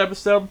first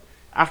episode,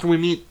 after we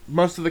meet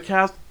most of the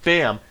cast,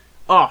 bam.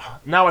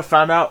 Now I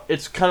found out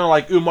it's kind of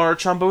like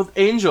Umaru-chan, but with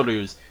angel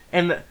news.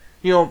 And,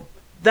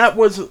 that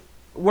was,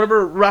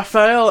 whenever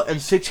Raphael and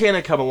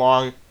Satana come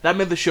along, that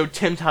made the show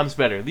 10 times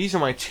better. These are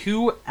my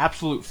two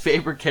absolute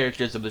favorite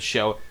characters of the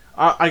show.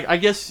 I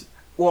guess,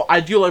 well,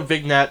 I do like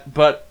Vignet,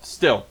 but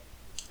still.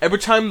 Every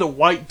time the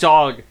white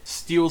dog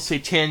steals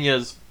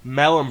Satania's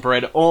melon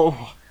bread,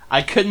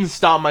 I couldn't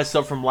stop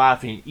myself from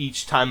laughing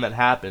each time that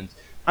happens.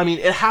 I mean,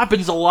 it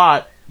happens a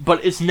lot,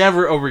 but it's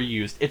never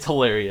overused. It's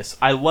hilarious.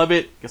 I love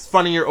it. It's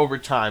funnier over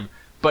time.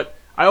 But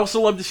I also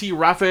love to see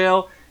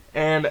Raphael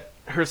and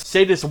her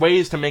sadist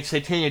ways to make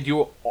Satania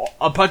do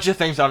a bunch of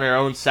things on her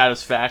own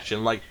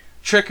satisfaction. Like,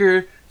 trick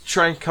her,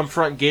 try and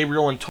confront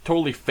Gabriel and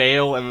totally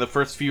fail in the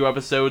first few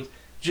episodes.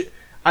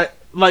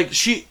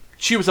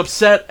 She was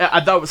upset.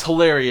 I thought it was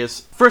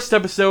hilarious. First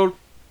episode,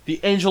 the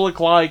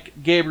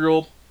angelic-like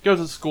Gabriel goes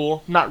to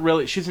school. Not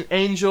really. She's an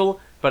angel,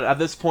 but at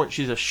this point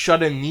she's a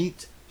shut-in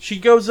NEET. She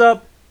goes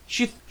up,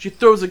 she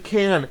throws a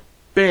can,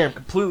 bam,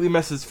 completely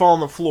messes, fall on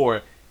the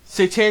floor.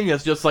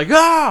 Satania's just like,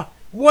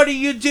 what are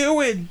you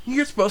doing?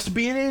 You're supposed to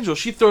be an angel.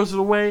 She throws it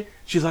away.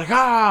 She's like,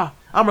 I'm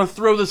gonna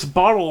throw this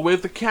bottle away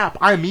with the cap.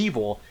 I'm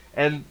evil.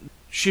 And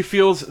she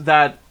feels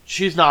that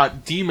she's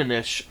not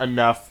demonish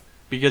enough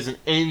because an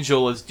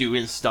angel is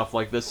doing stuff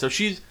like this. So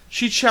she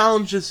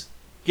challenges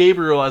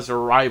Gabriel as a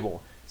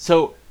rival.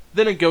 So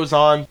then it goes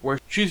on where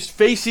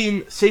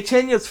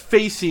Satania's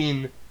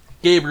facing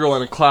Gabriel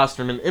in a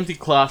classroom, an empty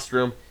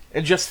classroom,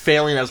 and just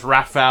failing as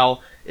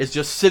Raphael is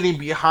just sitting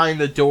behind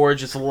the door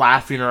just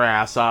laughing her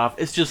ass off.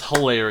 It's just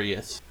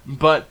hilarious.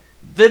 But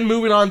then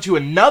moving on to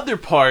another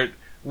part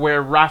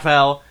where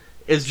Raphael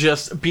is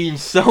just being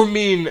so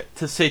mean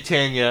to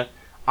Satania.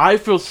 I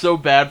feel so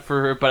bad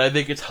for her, but I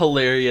think it's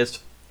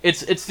hilarious.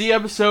 It's the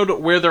episode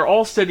where they're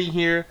all sitting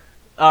here.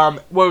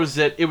 What was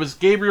it? It was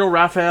Gabriel,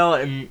 Raphael,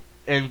 and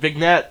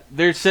Vignet.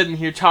 They're sitting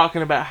here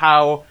talking about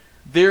how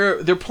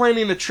they're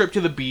planning a trip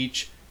to the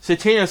beach.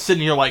 Satania's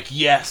sitting here like,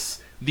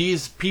 yes,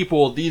 these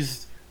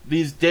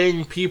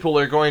dang people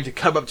are going to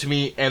come up to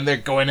me and they're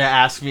going to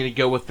ask me to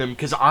go with them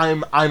because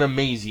I'm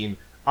amazing.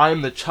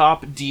 I'm the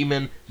top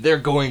demon. They're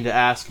going to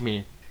ask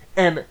me.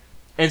 And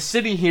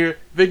sitting here,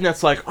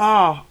 Vignet's like,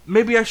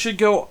 maybe I should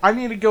go. I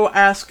need to go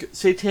ask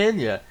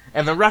Satania.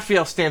 And then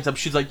Raphael stands up.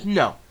 She's like,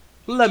 no,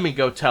 let me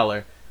go tell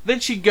her. Then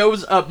she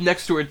goes up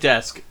next to her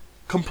desk.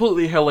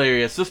 Completely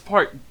hilarious. This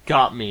part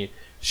got me.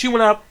 She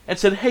went up and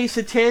said, hey,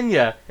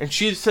 Satania. And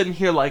she's sitting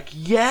here like,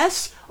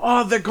 yes?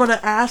 They're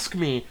gonna ask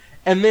me.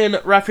 And then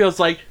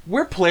Raphael's like,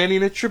 we're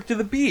planning a trip to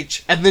the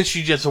beach. And then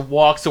she just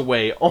walks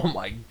away. Oh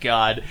my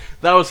god.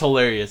 That was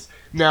hilarious.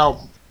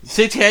 Now,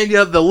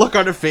 Satania, the look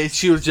on her face,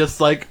 she was just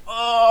like,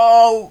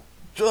 oh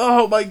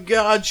my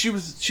god. She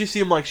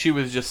seemed like she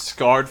was just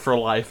scarred for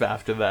life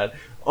after that.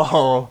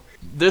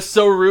 They're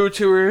so rude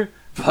to her.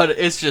 but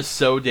it's just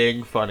so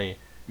dang funny.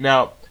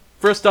 Now,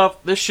 first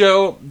off, this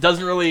show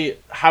doesn't really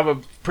have a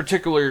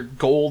particular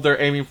goal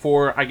they're aiming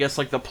for. I guess,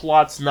 like, the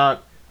plot's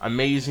not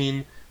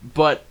amazing,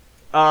 but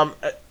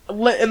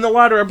in the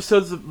latter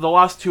episodes, the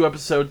last 2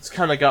 episodes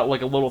kind of got,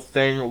 like, a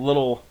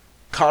little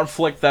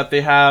conflict that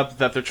they have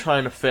that they're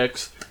trying to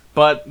fix,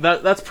 but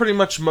that's pretty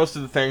much most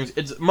of the things.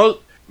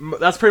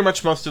 That's pretty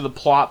much most of the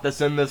plot that's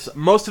in this.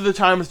 Most of the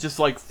time it's just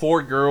like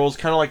 4 girls,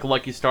 kind of like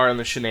Lucky Star and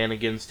the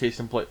shenanigans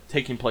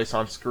taking place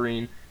on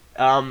screen.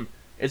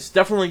 It's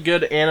definitely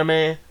good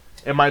anime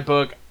in my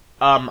book.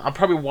 I'll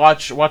probably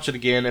watch it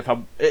again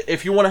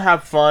if you want to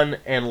have fun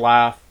and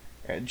laugh,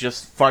 and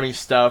just funny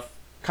stuff.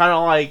 Kind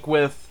of like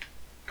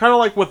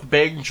with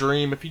Bang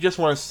Dream. If you just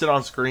want to sit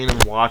on screen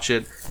and watch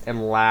it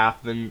and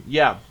laugh, then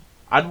yeah,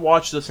 I'd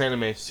watch this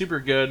anime. Super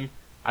good.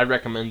 I'd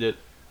recommend it.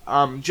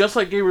 Just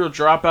like Gabriel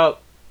Dropout,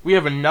 we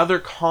have another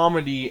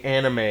comedy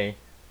anime.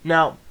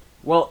 Now,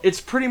 well, it's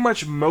pretty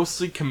much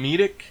mostly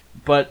comedic,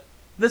 but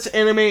this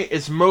anime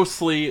is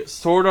mostly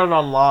Sword Art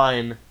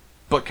Online,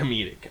 but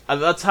comedic.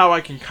 That's how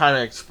I can kind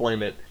of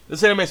explain it.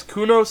 This anime is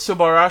Kuno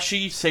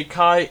Subarashi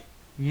Sekai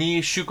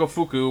ni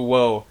Shukofuku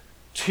wo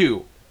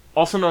 2,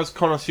 also known as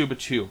Konosuba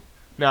 2.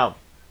 Now,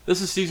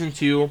 this is Season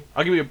 2.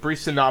 I'll give you a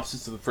brief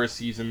synopsis of the first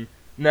season.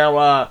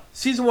 Now,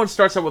 Season 1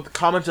 starts out with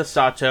Kamata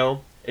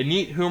Sato, a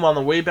NEET whom on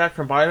the way back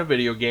from buying a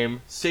video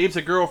game, saves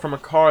a girl from a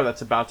car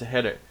that's about to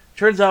hit it.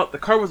 Turns out the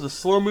car was a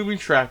slow-moving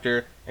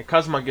tractor, and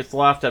Kazuma gets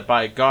laughed at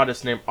by a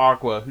goddess named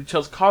Aqua, who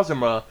tells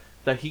Kazuma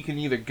that he can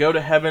either go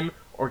to heaven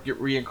or get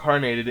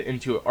reincarnated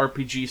into an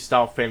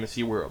RPG-style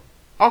fantasy world.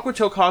 Aqua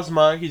tells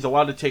Kazuma he's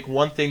allowed to take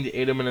one thing to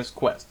aid him in his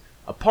quest.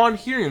 Upon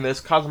hearing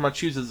this, Kazuma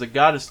chooses the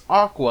goddess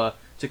Aqua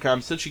to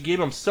come since she gave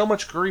him so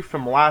much grief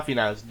from laughing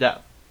at his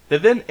death. They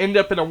then end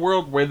up in a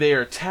world where they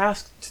are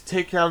tasked to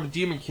take down the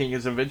Demon King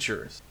as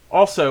adventurers.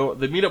 Also,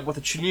 they meet up with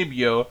a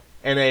Chunibyo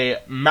and a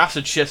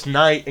Masochist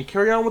Knight and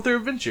carry on with their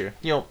adventure.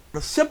 You know,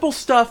 the simple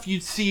stuff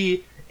you'd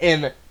see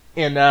in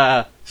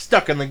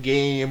Stuck in the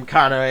Game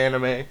kind of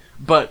anime,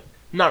 but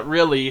not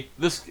really.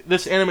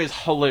 This anime is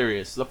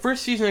hilarious. The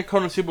first season of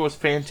Konosuba was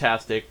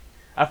fantastic.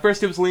 At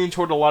first it was leaning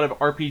toward a lot of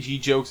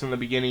RPG jokes in the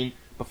beginning,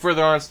 but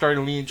further on it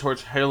started leaning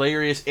towards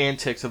hilarious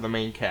antics of the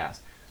main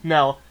cast.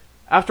 Now,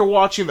 after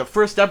watching the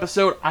first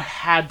episode, I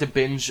had to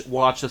binge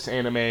watch this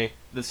anime,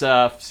 this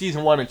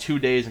Season 1 in 2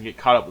 days and get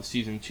caught up with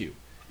Season 2.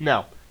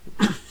 Now,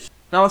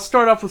 let's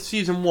start off with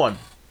Season 1.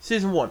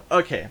 Season 1,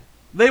 okay.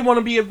 They want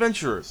to be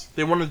adventurers.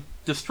 They want to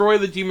destroy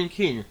the Demon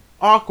King.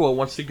 Aqua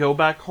wants to go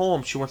back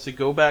home. She wants to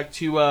go back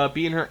to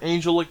being her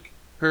angelic,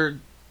 her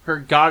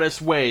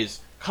goddess ways.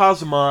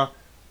 Kazuma,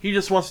 he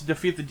just wants to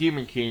defeat the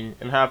Demon King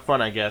and have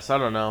fun, I guess. I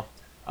don't know.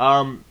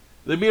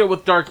 They meet up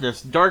with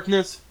Darkness.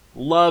 Darkness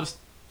loves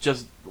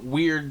just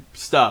weird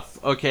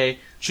stuff, okay?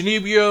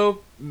 Chunibyo,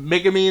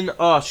 Megumin,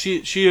 oh,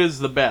 she is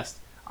the best.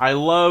 I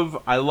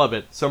love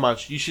it so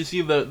much. You should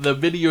see the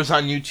videos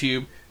on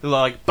YouTube. They're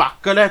like,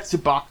 Bakaretsu,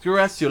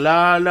 Bakaretsu,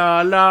 la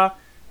la la.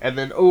 And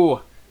then,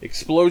 oh,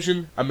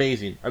 explosion,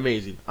 amazing.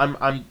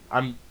 I'm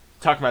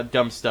talking about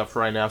dumb stuff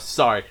right now,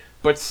 sorry.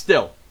 But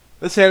still,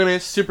 this anime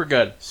is super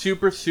good.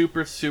 Super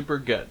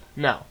good.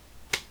 Now,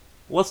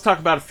 let's talk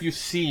about a few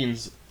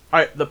scenes.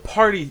 Alright, the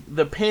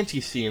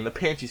panty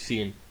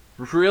scene.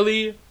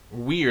 Really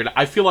weird.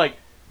 I feel like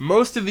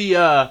most of the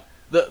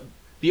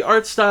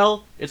art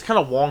style, it's kind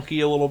of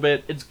wonky a little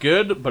bit. It's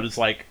good, but it's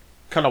like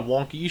kind of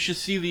wonky. You should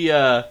see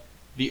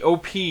the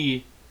OP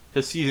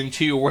to Season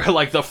 2 where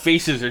like the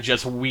faces are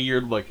just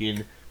weird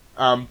looking.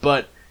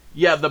 But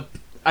yeah,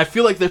 I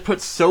feel like they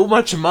put so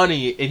much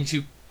money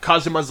into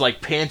Kazuma's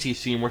like panty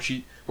scene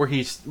where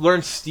he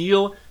learns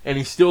steal and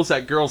he steals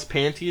that girl's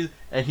panties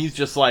and he's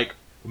just like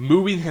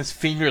moving his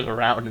fingers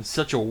around in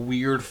such a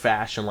weird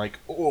fashion, like,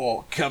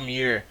 oh, come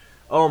here.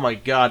 Oh my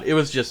god, it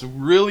was just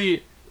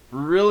really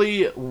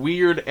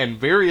weird and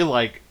very,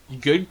 like,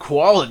 good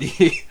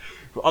quality.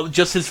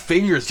 Just his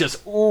fingers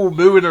just,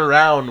 moving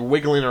around,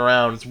 wiggling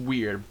around, it's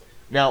weird.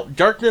 Now,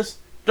 Darkness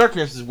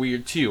is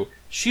weird too.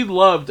 She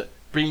loved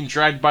being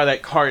dragged by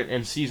that cart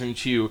in Season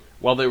 2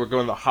 while they were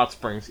going to the hot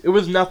springs. It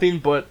was nothing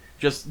but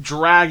just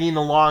dragging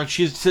along.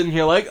 She's sitting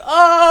here like,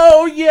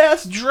 oh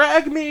yes,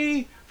 drag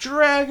me,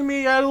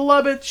 I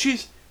love it.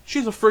 She's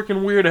a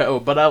freaking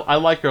weirdo, but I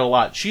like her a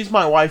lot. She's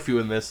my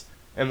waifu in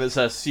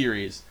this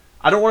series.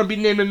 I don't want to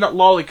be named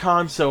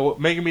Lolicon, so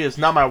Megumi is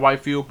not my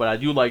waifu, but I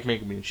do like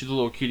Megumi. She's a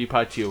little cutie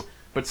pie too.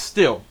 But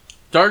still,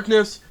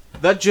 Darkness,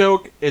 that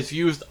joke is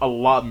used a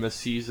lot in this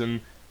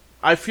season.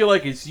 I feel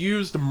like it's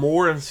used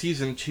more in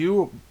Season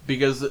 2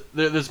 because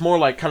there's more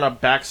like kind of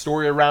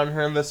backstory around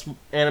her in this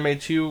anime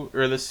too,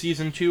 or this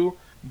Season 2.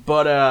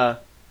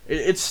 But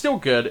it's still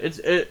good.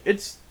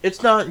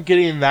 It's not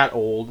getting that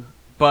old.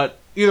 But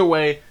either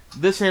way,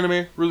 this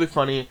anime really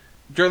funny.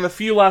 During the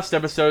few last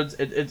episodes,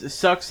 it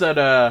sucks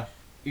that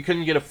you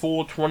couldn't get a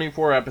full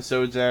 24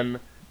 episodes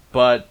in,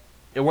 but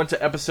it went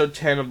to episode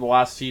 10 of the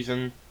last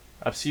season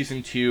of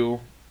Season 2,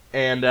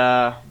 and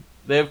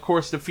they of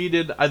course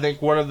defeated, I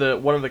think, one of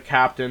the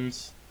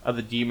captains of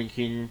the Demon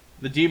King.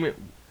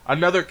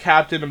 another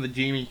captain of the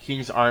Demon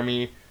King's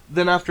army.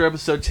 Then after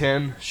episode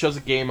 10, shows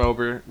a game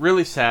over.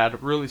 Really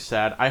sad, really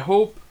sad. I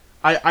hope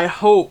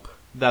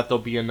that there'll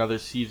be another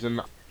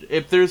season.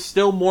 If there's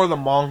still more of the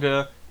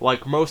manga,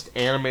 like most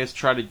animes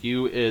try to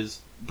do,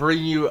 is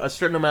bring you a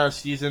certain amount of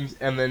seasons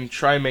and then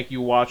try and make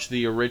you watch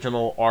the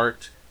original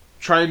art.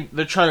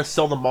 They're trying to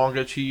sell the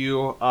manga to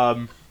you.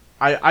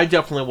 I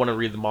definitely want to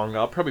read the manga.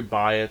 I'll probably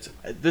buy it.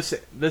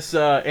 This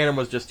anime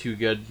was just too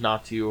good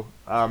not to.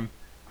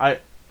 I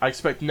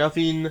expect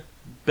nothing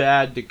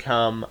bad to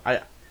come.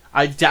 I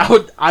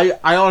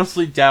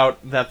honestly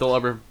doubt that they'll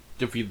ever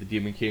defeat the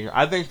Demon King.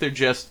 I think they're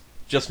just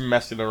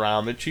messing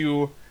around. They're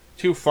too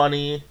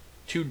funny,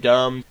 too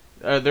dumb.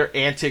 Their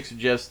antics are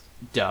just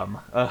dumb.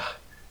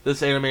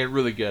 This anime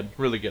really good,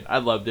 really good. I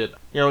loved it.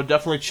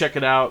 Definitely check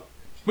it out.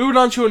 Moving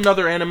on to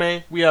another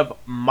anime, we have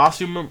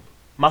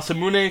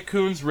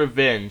Masamune-kun's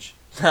Revenge.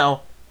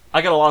 Now,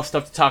 I got a lot of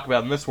stuff to talk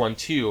about in this one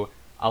too.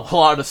 A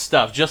lot of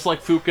stuff. Just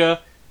like Fuka,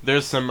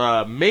 there's some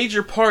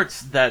major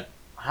parts that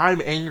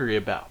I'm angry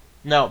about.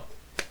 Now,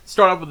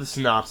 start off with the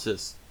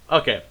synopsis.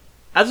 Okay.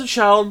 As a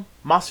child,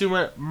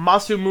 Masamune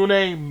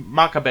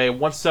Makabe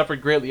once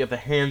suffered greatly at the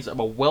hands of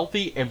a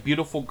wealthy and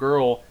beautiful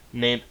girl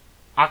named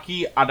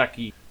Aki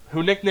Adaki,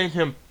 who nicknamed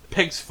him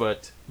Pig's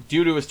Foot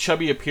due to his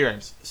chubby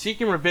appearance.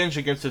 Seeking revenge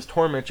against his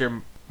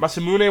tormentor,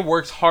 Masamune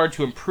works hard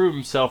to improve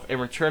himself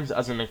and returns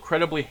as an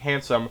incredibly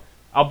handsome,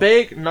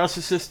 albeit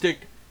narcissistic,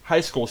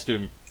 high school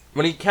student.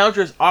 When he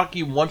encounters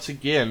Aki once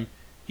again,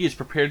 he is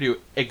prepared to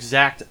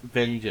exact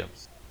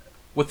vengeance.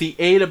 With the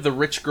aid of the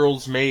rich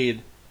girl's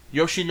maid,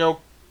 Yoshino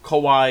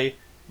Kawai,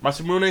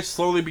 Masamune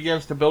slowly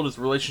begins to build his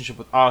relationship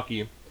with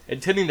Aki,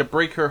 intending to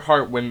break her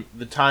heart when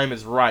the time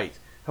is right.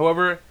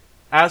 However,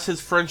 as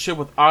his friendship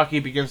with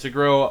Aki begins to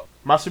grow,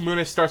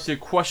 Masamune starts to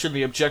question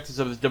the objectives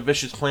of his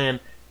vicious plan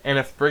and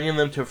if bringing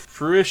them to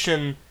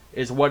fruition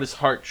is what his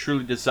heart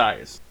truly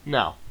desires.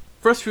 Now,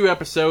 first few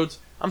episodes,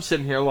 I'm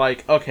sitting here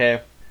like,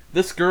 okay,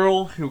 this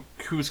girl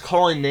who's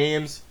calling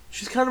names,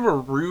 she's kind of a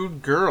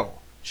rude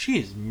girl. She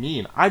is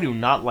mean. I do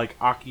not like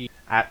Aki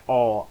at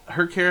all.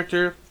 Her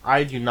character,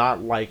 I do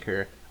not like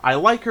her. I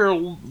like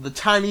her the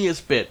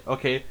tiniest bit,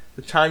 okay?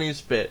 The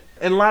tiniest bit.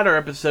 In latter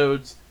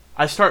episodes,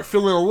 I start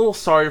feeling a little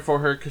sorry for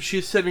her because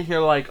she's sitting here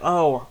like,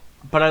 oh,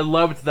 but I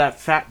loved that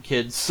fat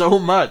kid so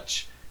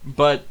much.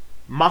 But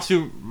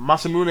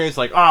Masamune is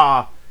like,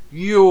 I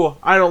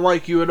don't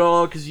like you at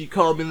all because you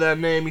called me that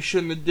name. You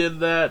shouldn't have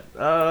did that.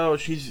 Oh,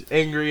 she's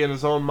angry in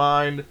his own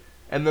mind.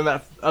 And then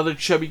that other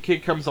chubby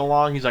kid comes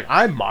along. He's like,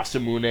 I'm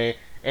Masamune.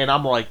 And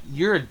I'm like,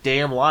 you're a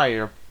damn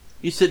liar.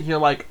 He's sitting here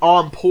like, oh,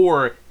 I'm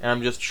poor, and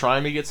I'm just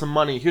trying to get some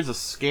money. Here's a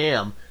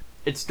scam.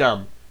 It's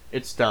dumb.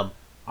 It's dumb.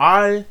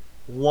 I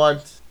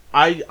want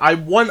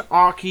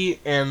Aki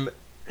and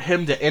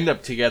him to end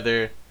up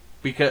together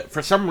because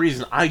for some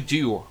reason I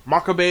do.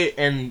 Makabe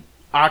and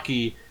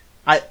Aki,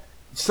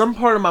 some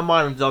part of my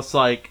mind is just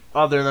like,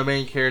 oh, they're the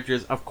main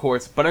characters, of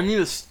course, but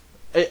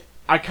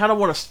I kind of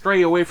want to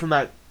stray away from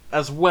that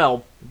as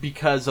well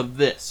because of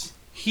this.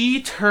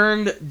 He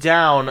turned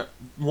down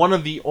one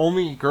of the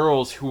only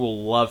girls who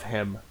will love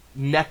him,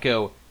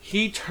 Neko.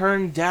 He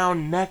turned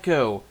down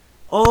Neko.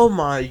 Oh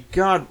my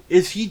god,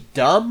 is he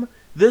dumb?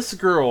 This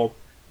girl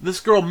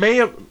may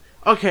have...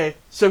 Okay,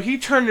 so he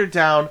turned her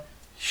down.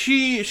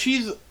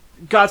 She's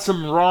got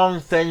some wrong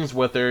things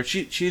with her.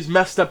 She's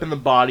messed up in the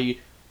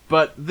body,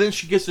 but then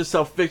she gets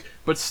herself fixed.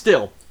 But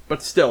still,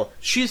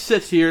 she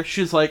sits here,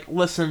 she's like,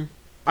 listen,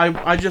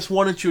 I just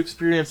wanted to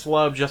experience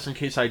love just in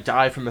case I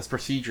die from this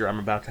procedure I'm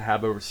about to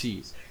have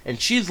overseas. And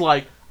she's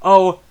like,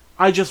 oh,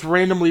 I just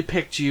randomly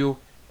picked you,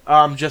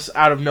 just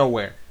out of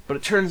nowhere. But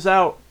it turns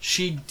out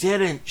she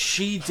didn't.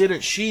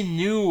 She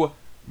knew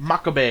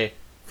Makabe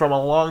from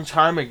a long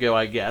time ago,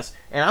 I guess.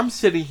 And I'm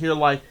sitting here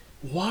like,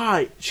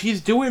 why?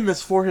 She's doing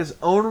this for his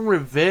own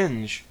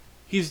revenge.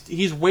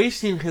 He's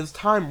wasting his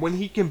time when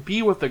he can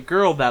be with a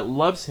girl that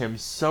loves him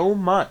so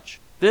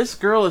much. This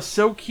girl is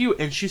so cute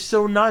and she's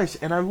so nice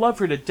and I love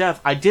her to death.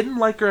 I didn't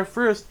like her at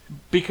first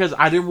because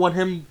I didn't want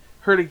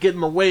her to get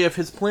in the way of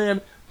his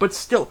plan, but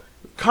still,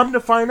 come to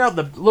find out,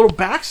 the little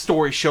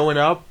backstory showing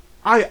up,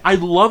 I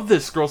love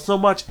this girl so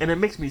much and it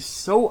makes me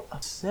so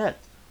upset.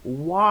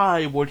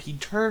 Why would he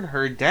turn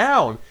her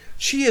down?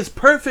 She is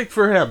perfect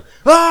for him.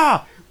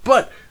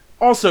 But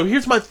also,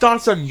 here's my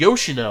thoughts on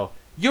Yoshino.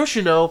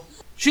 Yoshino,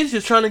 she's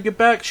just trying to get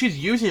back. She's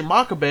using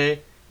Makabe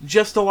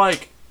just to,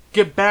 like,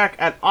 get back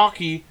at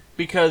Aki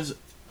because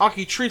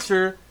Aki treats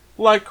her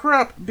like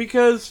crap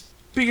because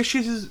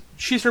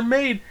she's her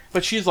maid.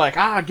 But she's like,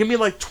 give me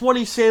like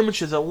 20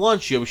 sandwiches at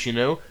lunch,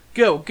 Yoshino.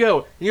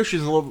 Go. And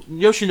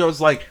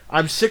Yoshino's like,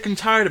 I'm sick and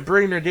tired of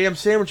bringing her damn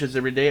sandwiches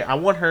every day. I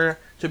want her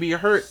to be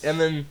hurt.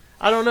 And then,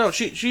 I don't know,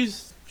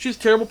 she's a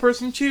terrible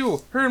person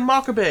too. Her and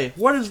Makabe.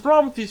 What is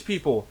wrong with these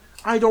people?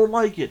 I don't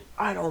like it.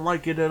 I don't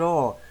like it at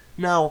all.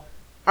 Now,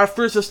 at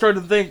first I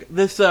started to think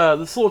this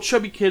little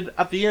chubby kid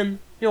at the end,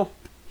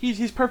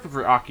 he's perfect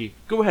for Aki.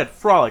 Go ahead,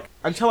 frolic.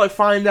 Until I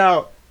find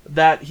out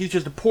that he's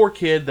just a poor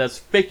kid that's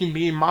faking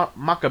being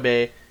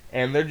Makabe,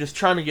 and they're just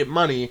trying to get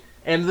money.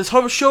 And this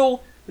whole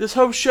show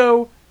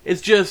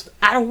is just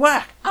out of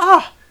whack.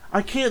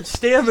 I can't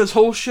stand this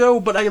whole show,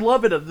 but I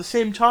love it at the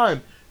same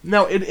time.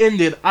 Now, it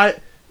ended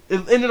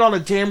on a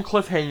damn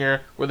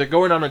cliffhanger where they're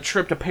going on a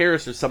trip to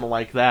Paris or something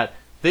like that.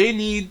 They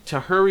need to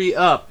hurry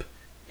up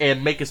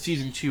and make a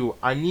season 2.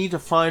 I need to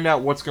find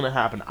out what's going to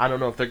happen. I don't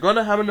know if they're going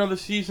to have another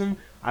season.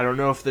 I don't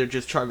know if they're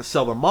just trying to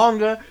sell the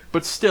manga.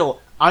 But still,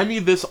 I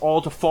need this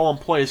all to fall in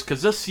place,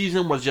 because this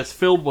season was just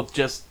filled with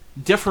just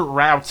different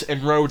routes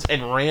and roads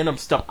and random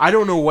stuff. I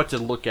don't know what to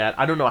look at.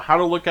 I don't know how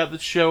to look at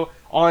this show.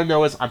 All I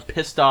know is I'm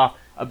pissed off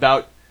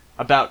about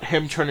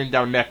him turning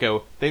down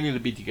Neko. They need to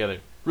be together.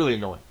 Really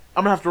annoying.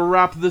 I'm gonna have to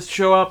wrap this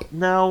show up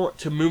now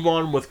to move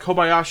on with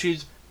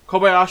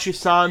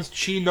Kobayashi-san's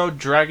Chi no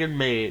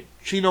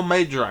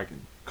Maid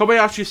Dragon.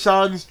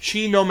 Kobayashi-san's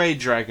Chi no Maid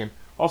Dragon,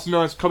 also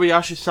known as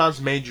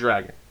Kobayashi-san's Maid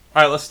Dragon.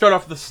 Alright, let's start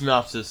off with the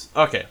synopsis.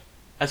 Okay.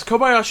 As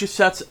Kobayashi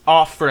sets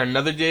off for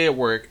another day at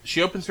work,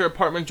 she opens her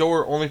apartment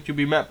door only to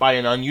be met by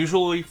an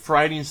unusually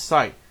frightening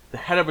sight, the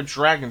head of a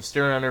dragon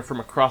staring at her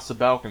from across the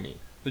balcony.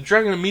 The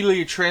dragon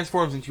immediately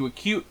transforms into a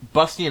cute,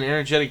 busty, and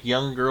energetic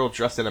young girl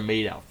dressed in a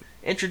maid outfit,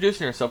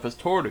 introducing herself as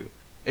Toru.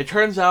 It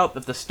turns out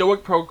that the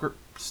stoic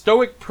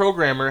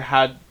programmer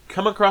had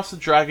come across the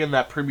dragon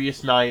that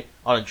previous night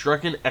on a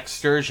drunken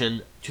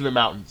excursion to the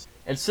mountains,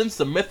 and since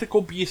the mythical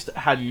beast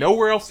had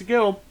nowhere else to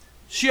go,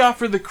 she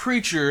offered the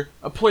creature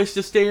a place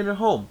to stay in her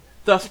home.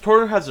 Thus,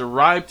 Toru has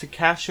arrived to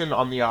cash in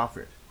on the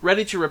offer,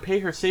 ready to repay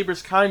her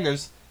saber's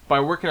kindness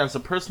by working as a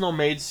personal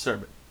maid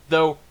servant.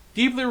 Though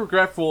deeply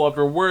regretful of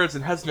her words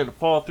and hesitant to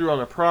follow through on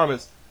her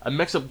promise, a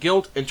mix of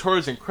guilt and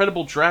Toru's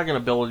incredible dragon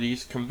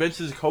abilities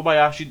convinces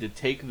Kobayashi to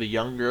take the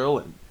young girl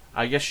in.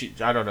 I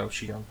don't know,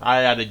 she's young.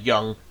 I added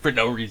young for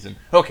no reason.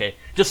 Okay,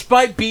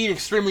 despite being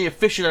extremely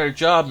efficient at her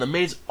job, the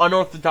maid's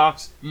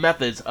unorthodox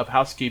methods of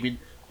housekeeping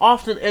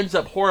often ends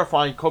up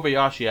horrifying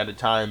Kobayashi at a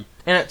time,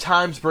 and at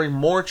times bring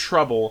more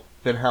trouble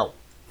than help.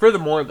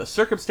 Furthermore, the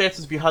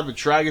circumstances behind the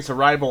dragon's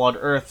arrival on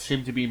Earth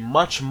seem to be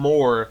much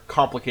more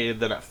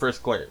complicated than at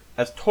first glance,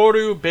 as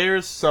Toru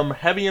bears some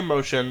heavy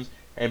emotions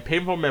and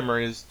painful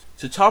memories.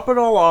 To top it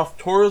all off,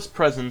 Toru's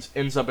presence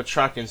ends up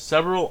attracting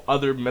several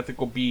other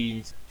mythical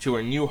beings to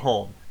her new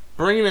home,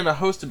 bringing in a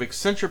host of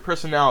eccentric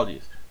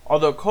personalities.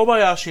 Although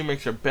Kobayashi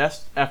makes her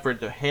best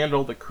effort to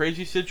handle the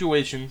crazy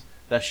situations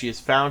that she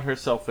has found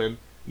herself in,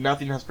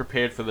 nothing has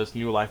prepared for this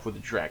new life with the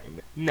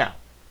dragon. Now,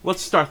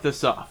 let's start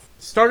this off.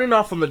 Starting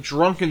off on the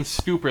drunken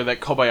stupor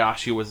that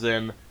Kobayashi was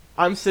in,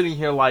 I'm sitting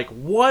here like,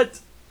 what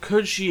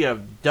could she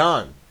have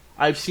done?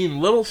 I've seen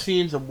little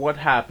scenes of what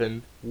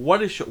happened.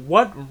 What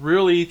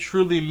really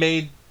truly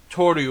made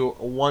Toru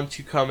want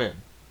to come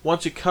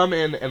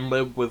in and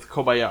live with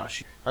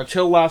Kobayashi?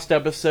 Until last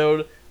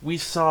episode, we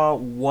saw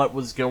what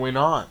was going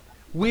on.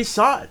 We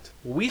saw it.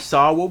 We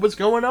saw what was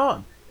going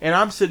on. And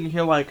I'm sitting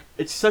here like,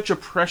 it's such a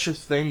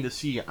precious thing to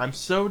see. I'm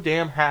so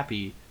damn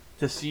happy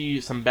to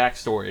see some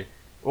backstory.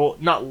 Well,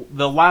 not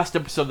the last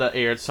episode that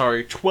aired,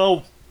 sorry,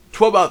 12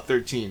 out of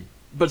 13.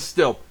 But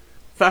still,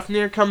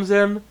 Fafnir comes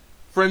in,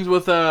 friends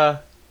with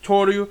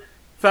Toru.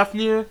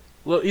 Fafnir,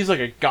 he's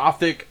like a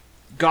gothic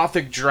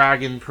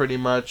dragon pretty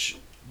much.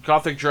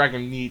 Gothic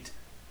dragon neat.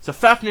 So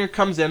Fafnir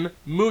comes in,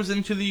 moves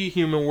into the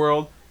human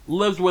world,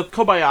 lives with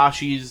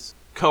Kobayashi's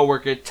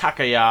co-worker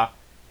Takaya,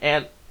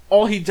 and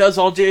all he does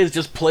all day is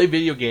just play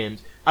video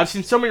games. I've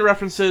seen so many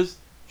references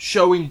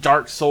showing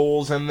Dark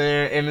Souls in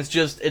there, and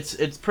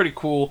it's pretty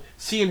cool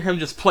seeing him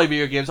just play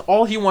video games.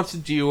 All he wants to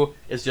do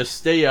is just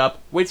stay up,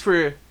 waits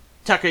for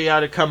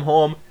Takaya to come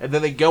home, and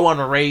then they go on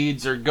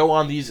raids or go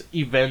on these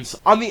events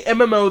on the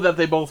MMO that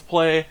they both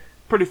play.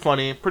 Pretty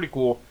funny, pretty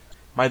cool.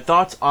 My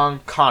thoughts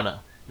on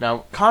Kana.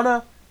 Now,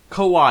 Kana,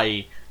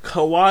 kawaii.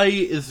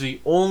 Kawaii is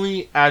the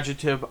only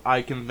adjective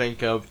I can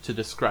think of to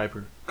describe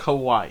her.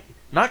 Kawaii.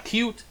 Not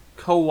cute,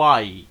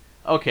 kawaii.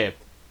 Okay,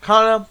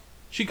 Kana,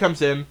 she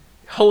comes in,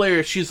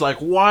 hilarious. She's like,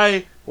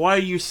 why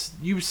you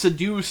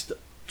seduced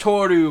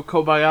Toru,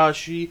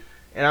 Kobayashi?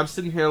 And I'm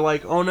sitting here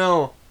like, oh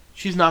no,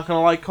 she's not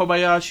gonna like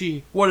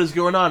Kobayashi. What is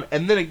going on?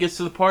 And then it gets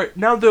to the part,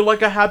 now they're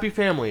like a happy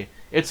family.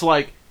 It's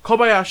like,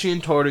 Kobayashi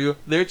and Toru,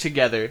 they're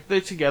together,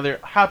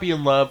 happy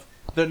in love.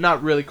 They're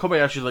not really,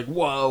 Kobayashi's like,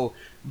 whoa,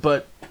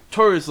 but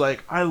Toru's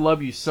like, I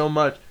love you so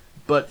much,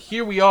 but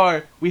here we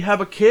are, we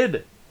have a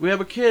kid.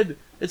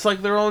 It's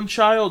like their own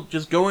child,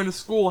 just going to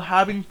school,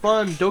 having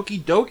fun, doki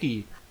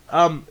doki.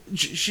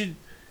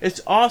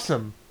 It's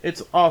awesome.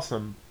 It's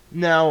awesome.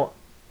 Now,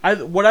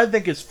 what I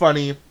think is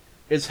funny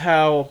is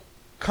how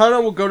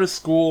Kana will go to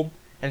school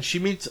and she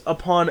meets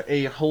upon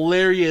a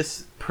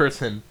hilarious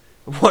person.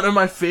 One of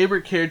my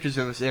favorite characters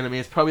in this anime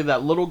is probably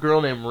that little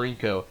girl named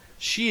Rinko.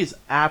 She is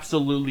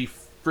absolutely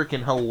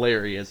freaking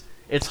hilarious.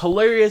 It's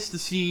hilarious to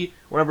see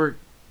whenever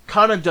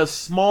Kana does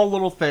small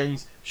little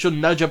things, she'll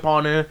nudge up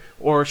on her,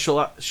 or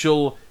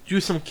she'll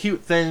do some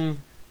cute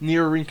thing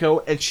near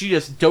Rinko, and she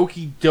just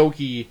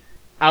doki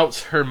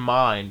outs her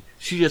mind.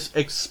 She just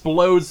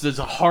explodes. There's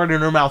a heart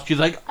in her mouth. She's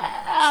like,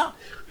 ah!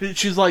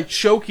 She's like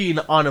choking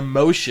on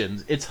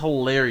emotions. It's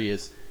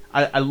hilarious.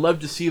 I love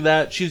to see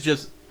that. She's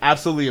just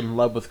absolutely in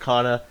love with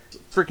Kana.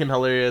 Freaking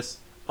hilarious.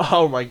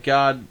 Oh my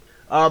god.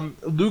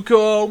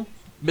 Luko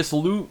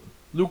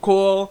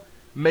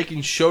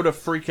making Shota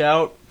freak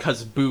out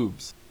cause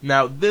boobs.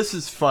 Now this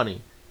is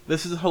funny.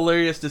 This is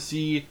hilarious to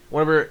see.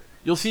 Whenever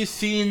you'll see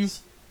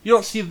scenes, you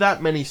don't see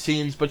that many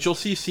scenes, but you'll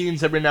see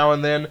scenes every now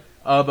and then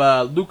of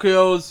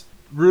Luko's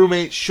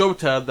roommate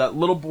Shota, that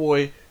little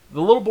boy.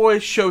 The little boy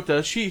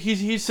Shota,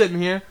 he's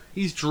sitting here.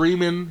 He's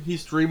dreaming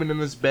in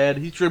his bed.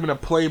 He's dreaming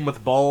of playing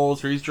with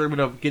balls, or he's dreaming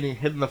of getting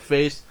hit in the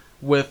face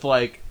with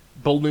like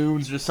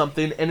balloons or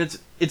something. And it's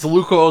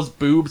Luko's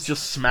boobs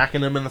just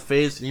smacking him in the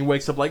face, and he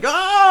wakes up like,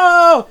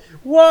 oh,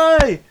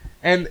 why?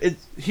 And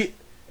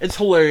it's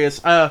hilarious.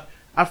 At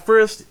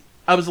first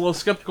I was a little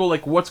skeptical,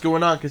 like what's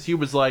going on, because he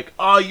was like,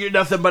 oh, you're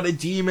nothing but a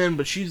demon,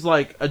 but she's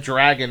like a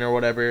dragon or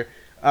whatever.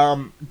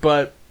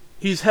 But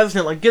he's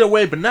hesitant, like, get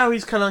away, but now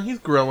he's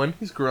growing,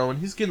 he's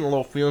getting a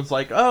little feelings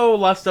like, oh,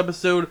 last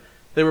episode,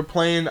 they were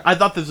playing, I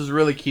thought this was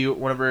really cute,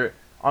 whenever,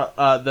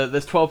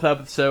 this 12th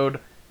episode,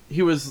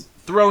 he was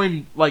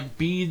throwing, like,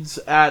 beads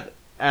at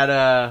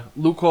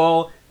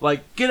Luko,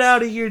 like, get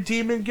out of here,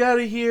 demon, get out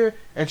of here,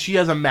 and she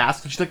has a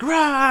mask, and she's like,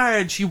 rawr,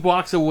 and she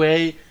walks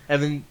away,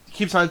 and then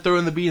keeps on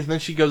throwing the beads, and then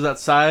she goes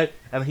outside,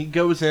 and he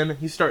goes in,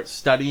 he starts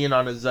studying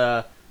on his,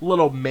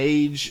 little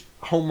mage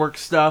homework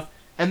stuff.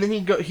 And then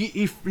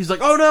he's like,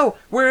 oh no,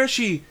 where is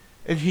she?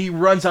 And he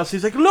runs out, so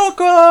he's like,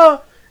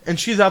 Luko! And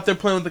she's out there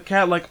playing with the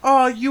cat, like,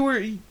 oh, you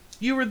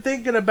were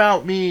thinking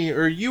about me,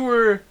 or you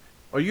were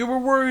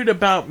worried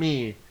about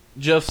me.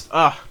 Just,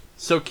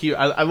 so cute.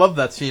 I love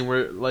that scene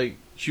where, like,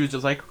 she was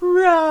just like,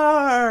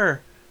 rawr,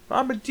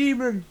 I'm a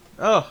demon.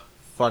 Oh,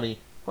 funny.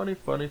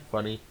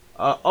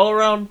 All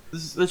around,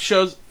 this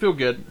show's feel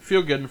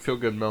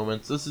good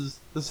moments. This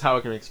is how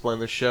I can explain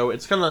this show.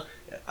 It's kind of,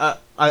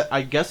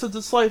 I guess it's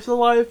a slice of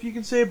life, you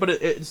can say, but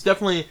it's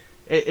definitely,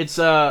 it's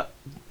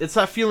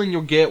that feeling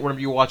you'll get whenever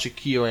you watch a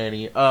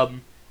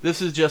KyoAni.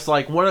 This is just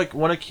like one of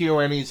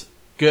KyoAni's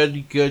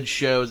good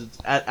shows. It's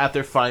at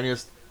their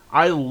finest.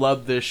 I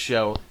love this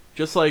show.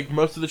 Just like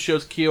most of the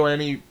shows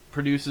KyoAni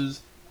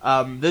produces,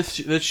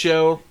 this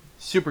show,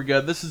 super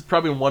good. This is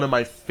probably one of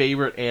my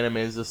favorite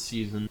animes this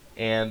season,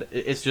 and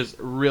it's just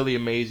really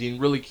amazing,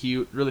 really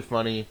cute, really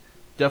funny,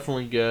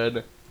 definitely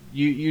good.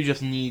 You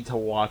just need to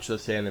watch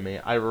this anime.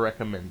 I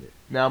recommend it.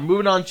 Now,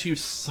 moving on to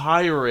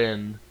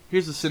Siren.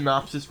 Here's the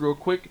synopsis real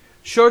quick.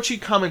 Shoichi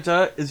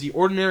Kamita is the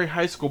ordinary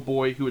high school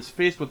boy who is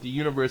faced with the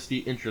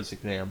university entrance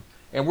exam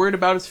and worried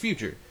about his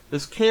future.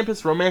 This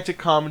campus romantic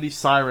comedy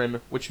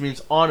Siren, which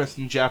means honest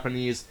in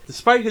Japanese,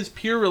 despite his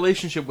pure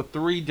relationship with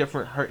 3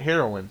 different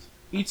heroines.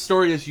 Each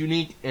story is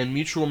unique and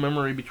mutual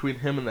memory between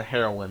him and the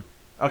heroine.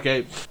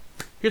 Okay,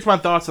 here's my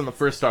thoughts on the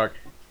first arc.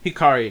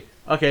 Hikari.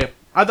 Okay,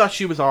 I thought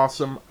she was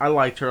awesome. I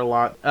liked her a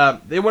lot.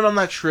 They went on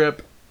that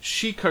trip.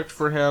 She cooked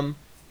for him.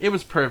 It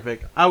was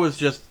perfect. I was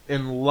just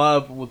in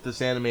love with this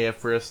anime at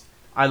first.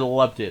 I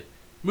loved it.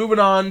 Moving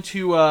on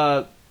to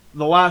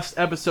the last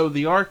episode of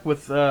the arc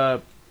with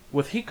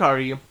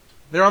Hikari.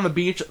 They're on the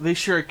beach. They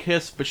share a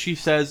kiss, but she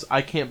says,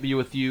 I can't be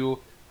with you.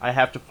 I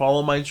have to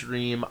follow my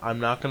dream. I'm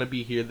not going to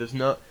be here. There's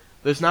not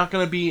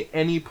going to be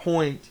any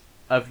point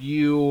of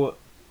you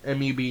and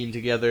me being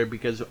together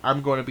because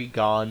I'm going to be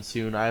gone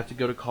soon. I have to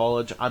go to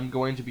college. I'm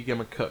going to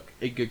become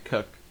a good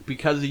cook.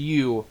 Because of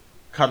you,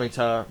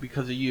 Kamita,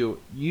 because of you.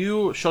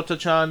 You,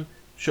 Shota-chan,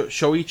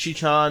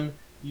 Shoichi-chan,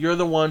 you're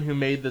the one who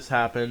made this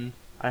happen.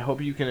 I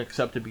hope you can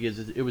accept it because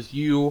it was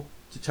you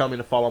to tell me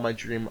to follow my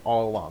dream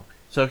all along.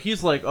 So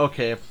he's like,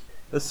 okay,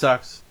 this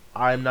sucks.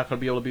 I'm not going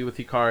to be able to be with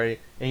Hikari.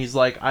 And he's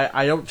like,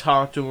 I don't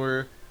talk to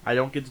her. I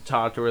don't get to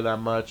talk to her that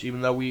much,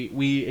 even though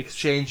we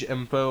exchange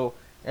info.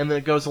 And then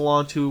it goes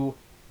along to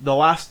the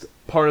last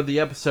part of the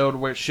episode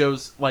where it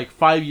shows like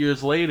 5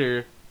 years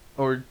later,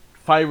 or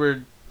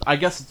I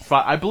guess it's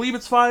 5. I believe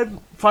it's 5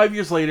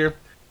 years later,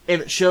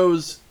 and it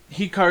shows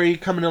Hikari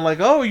coming in like,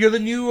 oh, you're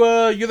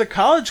the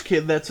college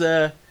kid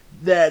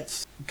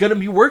that's gonna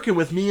be working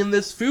with me in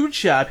this food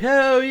shop.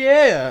 Hell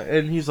yeah!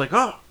 And he's like,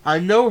 oh, I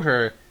know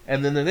her.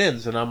 And then it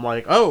ends, and I'm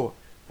like, oh,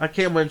 I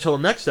can't wait until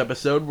the next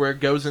episode where it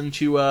goes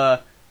into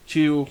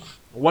to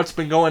what's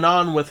been going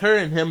on with her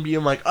and him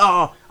being like,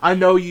 oh, I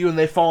know you, and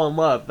they fall in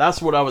love.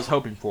 That's what I was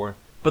hoping for.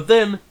 But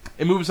then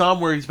it moves on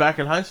where he's back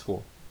in high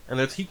school, and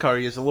there's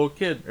Hikari as a little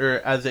kid, or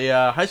as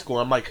a high school.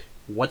 I'm like,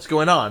 what's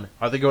going on?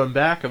 Are they going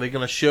back? Are they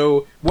going to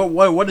show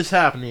what is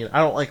happening? I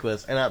don't like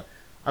this, and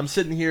I'm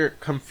sitting here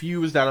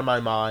confused out of my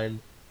mind.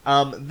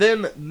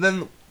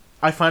 Then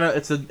I find out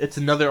it's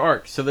another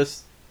arc. So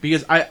this,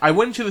 because I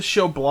went into the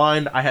show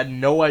blind, I had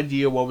no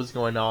idea what was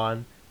going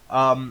on.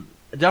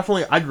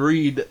 Definitely, I'd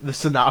read the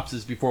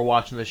synopsis before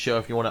watching the show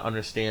if you want to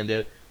understand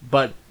it.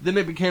 But then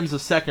it becomes the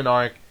second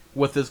arc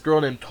with this girl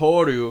named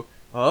Toru.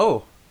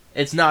 Oh,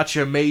 it's not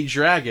your maid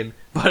dragon,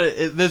 but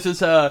this is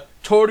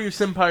Toru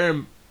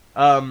Senpai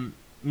or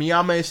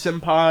Miyame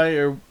Senpai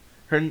or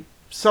her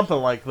something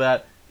like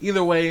that.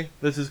 Either way,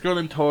 this is girl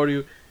named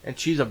Toru, and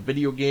she's a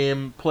video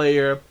game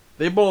player.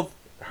 They both,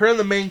 her and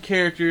the main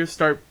character,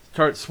 start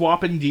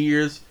swapping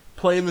deers,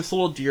 playing this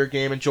little deer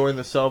game, enjoying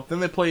themselves.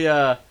 Then they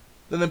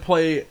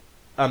play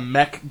a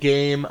mecha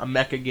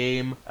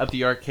game at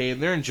the arcade.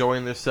 They're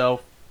enjoying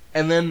themselves,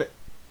 and then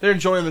they're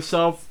enjoying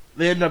themselves.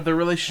 They end up, their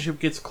relationship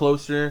gets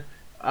closer.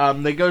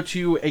 They go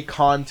to a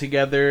con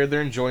together.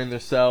 They're enjoying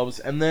themselves,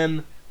 and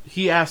then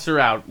he asks her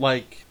out.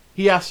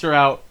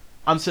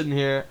 I'm sitting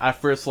here at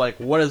first like,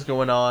 what is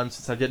going on?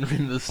 Since I didn't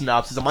read the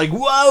synopsis, I'm like,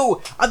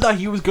 whoa! I thought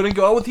he was gonna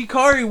go out with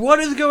Hikari. What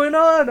is going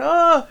on?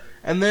 Ah!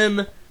 And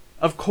then,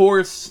 of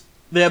course,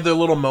 they have their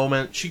little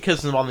moment. She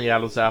kisses him on the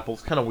Adam's apple.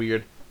 It's kind of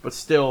weird, but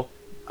still,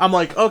 I'm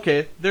like,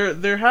 okay,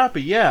 they're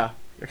happy. Yeah,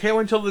 I can't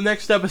wait until the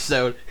next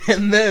episode.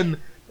 And then,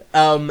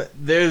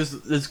 there's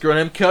this girl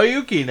named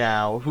Koyuki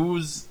now,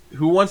 who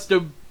wants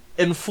to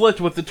inflict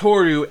with the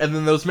Toru, and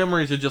then those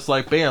memories are just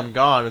like, bam,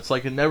 gone. It's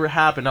like it never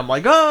happened. I'm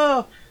like,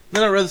 oh!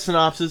 Then I read the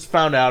synopsis,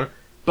 found out.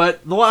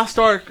 But the last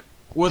arc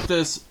with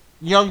this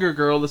younger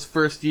girl, this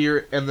first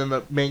year, and then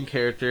the main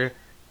character,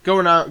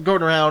 going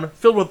around,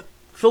 filled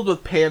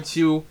with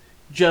pantsu,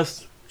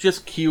 just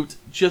cute,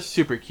 just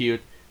super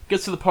cute.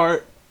 Gets to the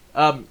part,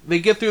 they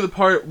get through the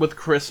part with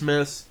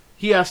Christmas.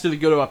 He asked her to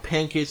go to a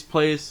pancakes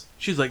place.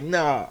 She's like,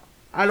 nah,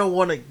 I don't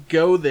want to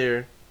go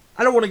there.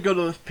 I don't want to go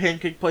to the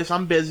pancake place.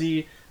 I'm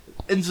busy.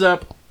 Ends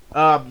up,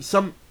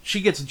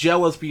 she gets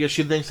jealous because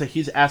she thinks that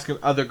he's asking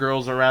other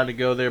girls around to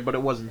go there, but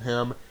it wasn't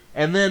him.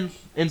 And then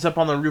ends up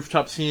on the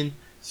rooftop scene.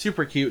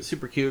 Super cute,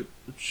 super cute.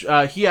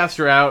 He asks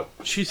her out.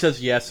 She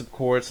says yes, of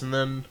course. And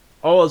then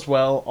all is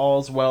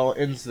well,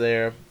 ends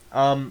there.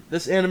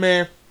 This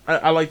anime,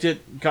 I liked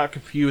it. Got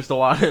confused a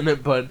lot in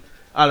it, but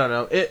I don't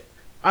know.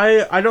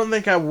 I don't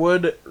think I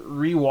would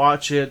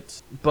rewatch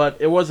it, but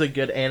it was a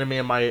good anime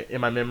in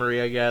my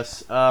memory, I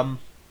guess.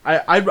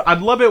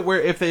 I'd love it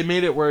where if they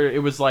made it where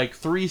it was like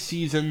 3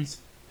 seasons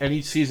and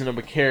each season of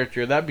a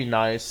character. That'd be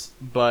nice.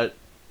 But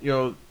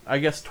I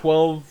guess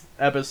 12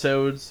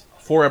 episodes,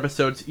 4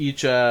 episodes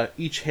each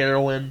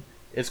heroine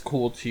is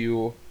cool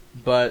too.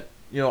 But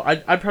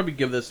I'd probably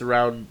give this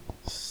around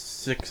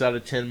 6 out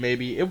of 10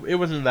 maybe. It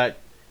wasn't that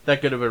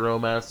good of a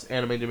romance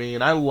anime to me,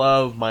 and I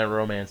love my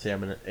romance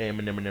anime.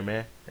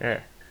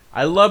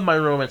 I love my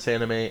romance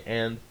anime,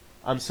 and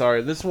I'm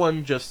sorry, this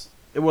one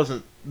it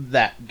wasn't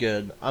that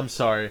good. I'm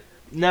sorry.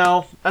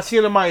 Now, that's the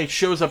end of my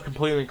shows I've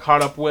completely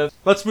caught up with.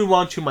 Let's move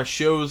on to my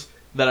shows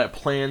that I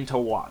plan to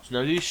watch.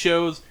 Now, these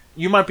shows,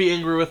 you might be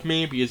angry with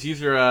me because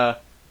these are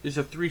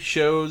 3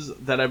 shows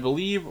that I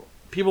believe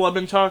people have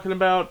been talking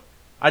about.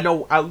 I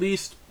know at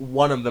least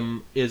one of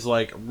them is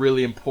like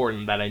really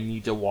important that I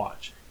need to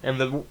watch. And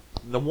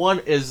the one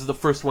is the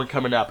first one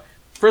coming up.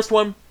 First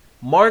one,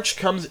 March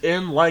Comes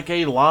In Like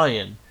a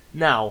Lion.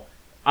 Now,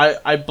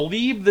 I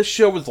believe this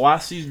show was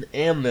last season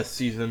and this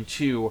season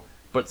too,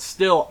 but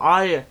still,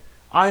 I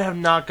have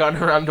not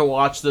gotten around to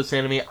watch this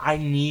anime. I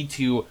need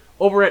to.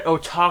 Over at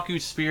Otaku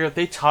Spirit,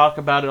 they talk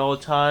about it all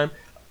the time.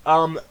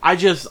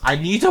 I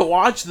need to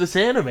watch this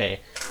anime.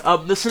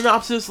 The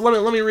synopsis,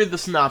 let me read the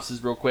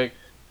synopsis real quick.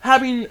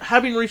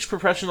 Having reached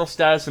professional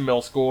status in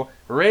middle school,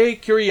 Rei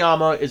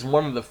Kiriyama is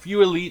one of the few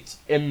elites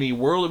in the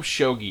world of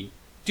shogi.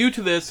 Due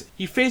to this,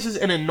 he faces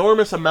an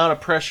enormous amount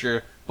of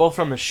pressure, both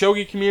from the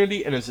shogi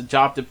community and his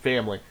adopted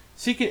family.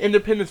 Seeking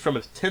independence from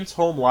his tense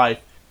home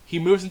life, he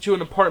moves into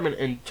an apartment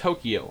in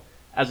Tokyo.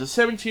 As a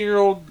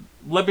 17-year-old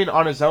living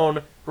on his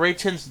own, Rei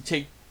tends to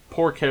take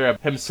poor care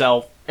of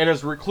himself, and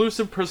his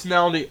reclusive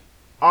personality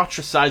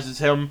ostracizes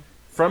him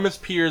from his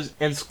peers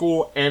in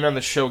school and on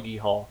the shogi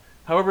hall.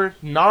 However,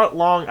 not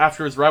long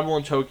after his arrival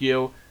in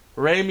Tokyo,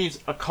 Rei meets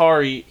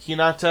Akari,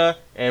 Hinata,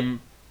 and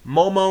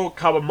Momo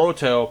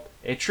Kawamoto,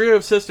 a trio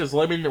of sisters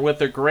living with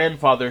their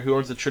grandfather who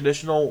owns a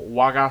traditional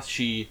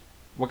wagashi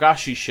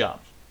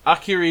shop.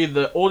 Akiri,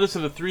 the oldest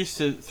of the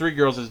three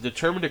girls, is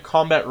determined to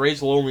combat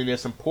Rei's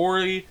loneliness and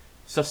poorly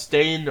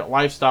sustained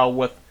lifestyle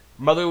with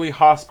motherly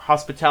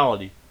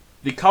hospitality.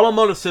 The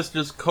Kawamoto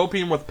sisters,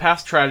 coping with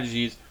past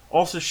tragedies,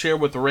 also share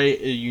with Rei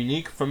a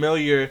unique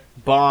familiar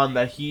bond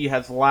that he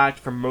has lacked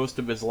for most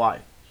of his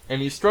life,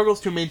 and he struggles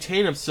to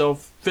maintain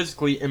himself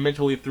physically and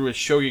mentally through his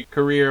shogi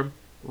career.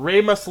 Rei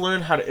must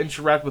learn how to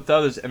interact with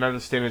others and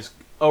understand his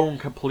own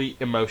complete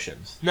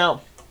emotions.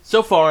 Now,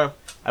 so far,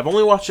 I've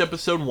only watched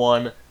episode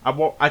 1.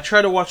 I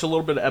try to watch a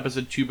little bit of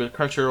episode 2, but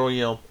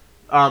Crunchyroll,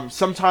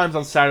 sometimes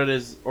on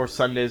Saturdays or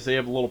Sundays they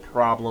have little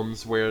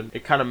problems where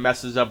it kind of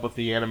messes up with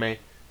the anime.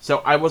 So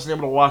I wasn't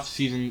able to watch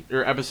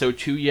episode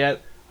 2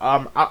 yet.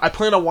 I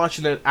plan on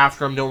watching it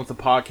after I'm done with the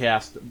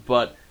podcast,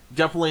 but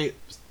definitely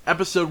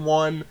episode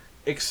 1,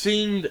 it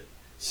seemed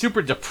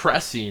super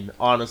depressing,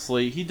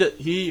 honestly.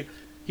 He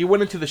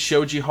went into the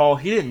shoji hall,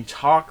 he didn't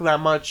talk that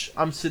much.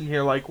 I'm sitting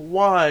here like,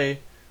 why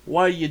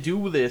you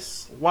do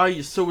this? Why are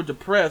you so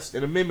depressed?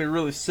 And it made me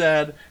really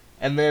sad.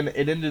 And then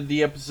it ended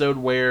the episode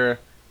where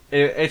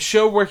it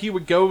showed where he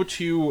would go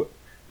to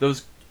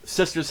those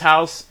sisters'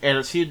 house,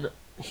 and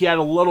he had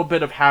a little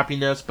bit of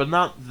happiness, but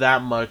not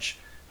that much.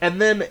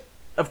 And then,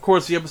 of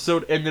course, the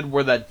episode ended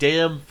where that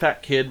damn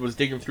fat kid was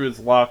digging through his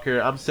locker.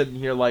 I'm sitting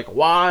here like,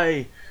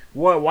 why?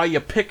 Why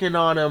you picking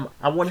on him?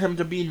 I want him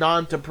to be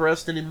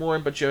non-depressed anymore,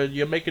 but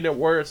you're making it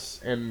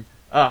worse. And,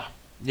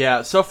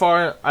 yeah, so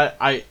far,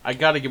 I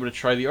gotta give it a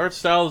try. The art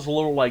style is a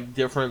little,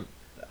 different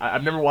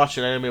I've never watched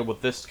an anime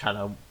with this kind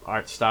of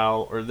art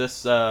style, or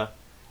this, I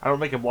don't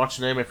think I've watched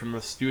an anime from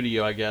the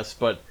studio, I guess,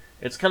 but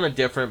it's kind of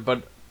different,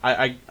 but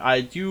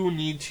I do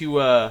need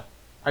to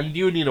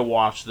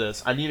watch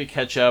this. I need to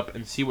catch up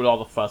and see what all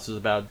the fuss is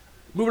about.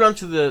 Moving on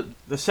to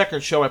the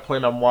second show I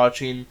plan on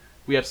watching,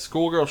 we have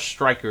Schoolgirl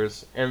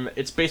Strikers, and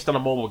it's based on a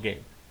mobile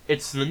game.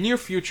 It's in the near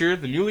future,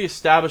 the newly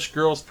established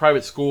girls'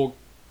 private school,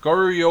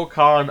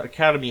 Goryokan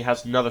Academy,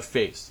 has another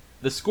face.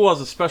 The school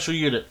has a special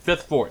unit,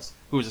 Fifth Force,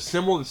 who has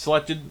assembled and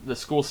selected the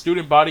school's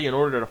student body in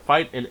order to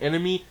fight an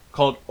enemy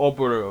called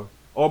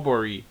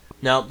Obori.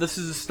 Now, this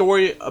is a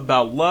story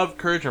about love,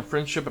 courage, and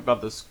friendship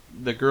about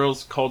the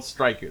girls called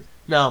Strikers.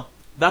 Now,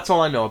 that's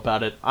all I know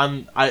about it.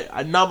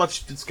 I not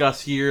much to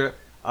discuss here.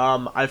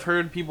 I've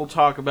heard people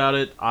talk about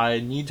it.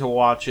 I need to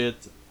watch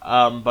it,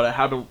 but I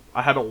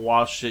haven't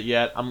watched it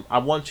yet. I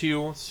want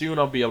to. Soon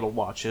I'll be able to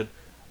watch it.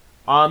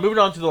 Moving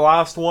on to the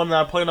last one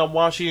that I plan on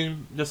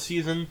watching this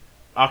season,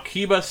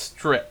 Akiba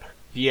Strip,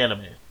 the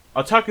anime.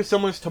 Otaku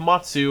assemblies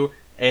Tomatsu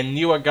and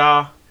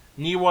Niwaka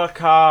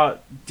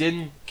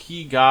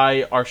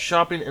Denkigai are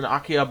shopping in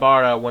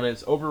Akihabara when it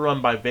is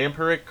overrun by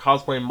vampiric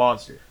cosplay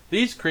monsters.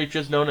 These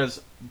creatures, known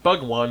as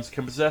Bug Ones,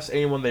 can possess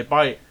anyone they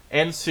bite,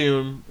 and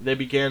soon they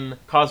begin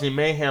causing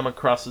mayhem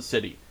across the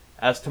city.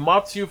 As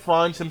Tomatsu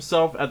finds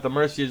himself at the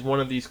mercy of one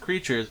of these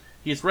creatures,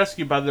 he is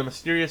rescued by the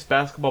mysterious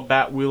basketball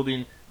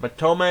bat-wielding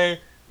Matome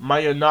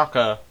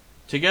Mayonaka.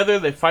 Together,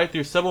 they fight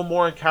through several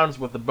more encounters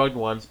with the Bug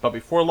Ones, but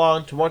before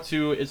long,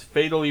 Tomatsu is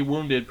fatally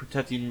wounded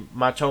protecting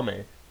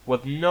Matome.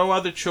 With no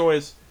other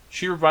choice,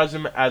 she revives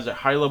him as a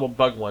high-level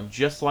Bug One,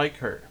 just like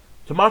her.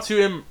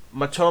 Tomatsu and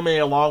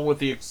Matome, along with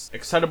the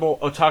excitable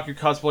otaku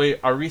cosplay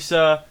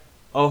Arisa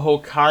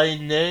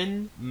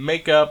Ohokainen,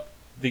 make up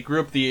the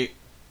group the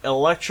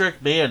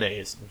Electric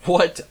Mayonnaise.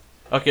 What?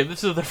 Okay,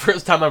 this is the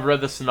first time I've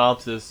read the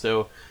synopsis,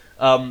 so...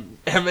 and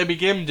they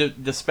begin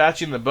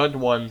dispatching the Bug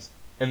Ones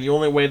in the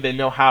only way they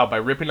know how, by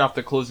ripping off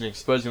their clothes and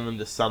exposing them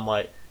to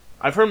sunlight.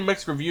 I've heard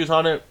mixed reviews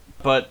on it,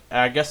 but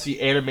I guess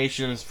the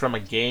animation is from a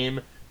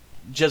game.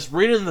 Just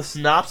reading the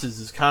synopsis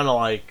is kind of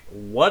like,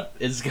 what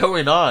is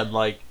going on?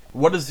 Like,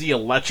 what is the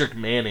Electric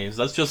Mayonnaise?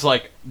 That's just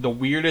like the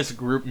weirdest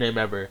group name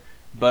ever.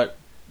 But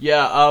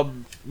yeah,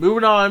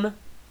 moving on.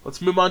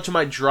 Let's move on to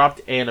my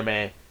dropped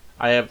anime.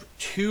 I have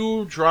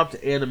 2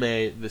 dropped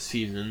anime this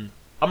season.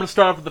 I'm gonna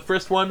start off with the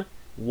first one,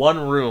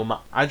 One Room.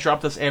 I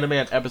dropped this anime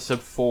at episode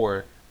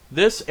 4.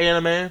 This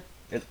anime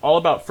is all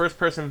about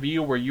first-person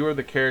view where you are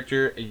the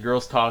character and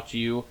girls talk to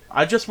you.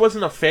 I just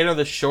wasn't a fan of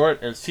the short,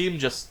 and it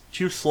seemed just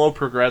too slow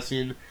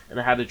progressing,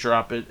 and I had to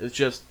drop it. It's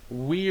just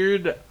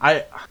weird.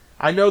 I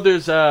know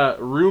there's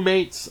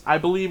Roommates, I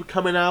believe,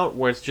 coming out,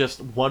 where it's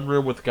just one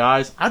room with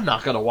guys. I'm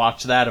not gonna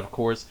watch that, of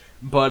course,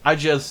 but I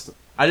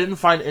didn't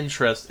find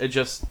interest. It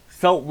just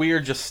felt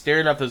weird just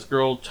staring at this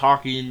girl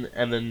talking,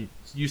 and then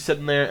you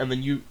sitting there, and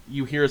then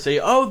you hear her say,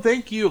 "Oh,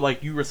 thank you,"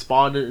 like you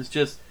responded.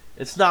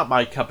 It's not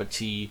my cup of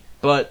tea.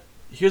 But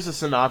here's a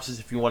synopsis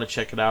if you want to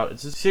check it out.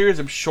 It's a series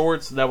of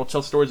shorts that will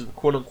tell stories of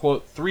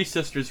quote-unquote 3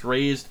 sisters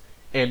raised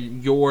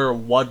in your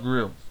one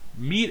room.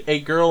 Meet a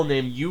girl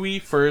named Yui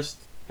first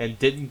and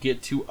didn't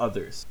get to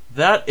others.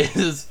 That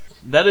is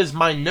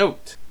my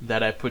note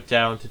that I put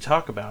down to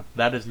talk about.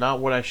 That is not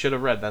what I should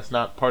have read. That's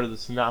not part of the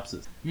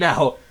synopsis.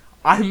 Now,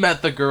 I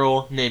met the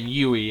girl named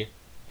Yui,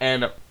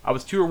 and I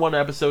was 2 or 1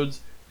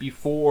 episodes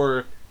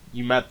before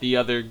you met the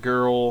other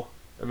girl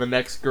and the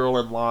next girl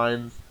in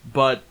line,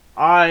 but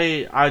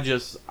I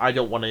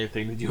don't want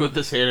anything to do with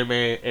this anime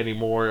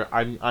anymore.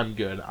 I'm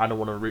good. I don't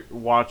want to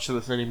watch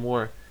this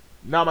anymore.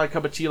 Not my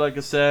cup of tea, like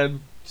I said.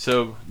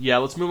 So yeah,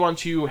 let's move on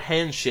to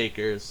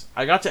Handshakers.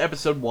 I got to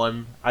episode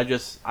 1. I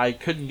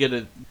couldn't give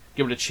it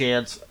a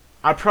chance.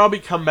 I'd probably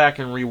come back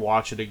and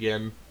rewatch it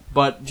again.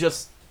 But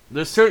just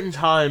there's certain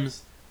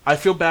times I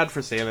feel bad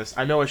for saying this.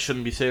 I know I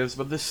shouldn't be saying this,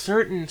 but there's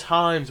certain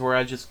times where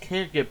I just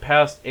can't get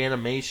past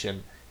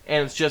animation,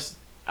 and it's just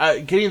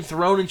getting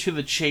thrown into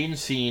the chain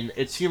scene.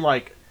 It seemed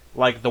like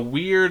the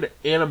weird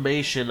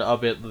animation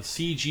of it, the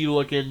CG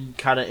looking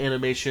kind of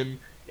animation,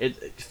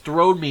 it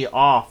throwed me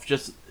off.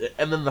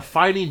 And then the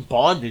fighting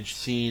bondage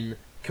scene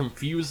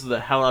confused the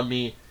hell out of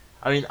me.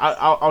 I mean,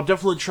 I'll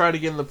definitely try it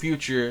again in the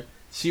future,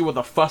 see what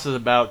the fuss is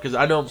about, because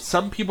I know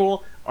some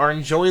people are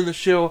enjoying the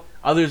show,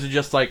 others are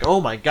just like, oh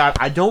my god,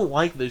 I don't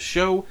like this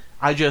show.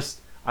 I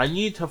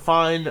need to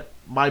find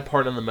my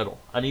part in the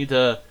middle. I need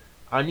to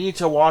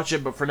watch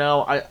it, but for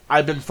now,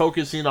 I've been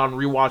focusing on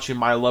rewatching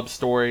My Love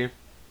Story,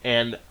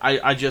 and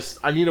I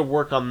need to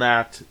work on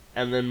that,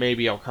 and then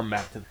maybe I'll come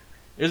back to it.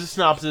 Here's a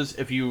synopsis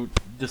if you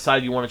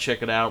decide you want to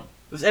check it out.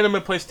 This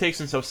anime place takes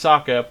in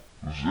Osaka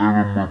in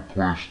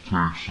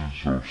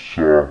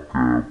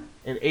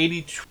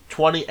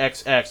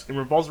 8020XX and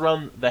revolves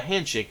around the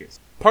Handshakers,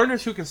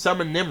 partners who can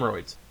summon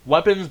Nimroids,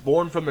 weapons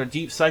born from their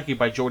deep psyche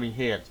by joining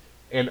hands.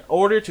 In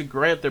order to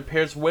grant their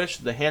pair's wish,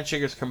 the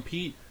Handshakers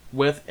compete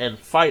with and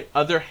fight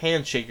other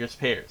Handshakers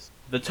pairs.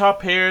 The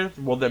top pair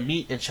will then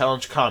meet and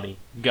challenge Kami,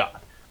 God.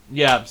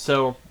 Yeah,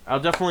 so I'll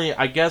definitely,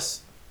 I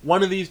guess,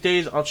 one of these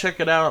days I'll check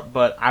it out,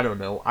 but I don't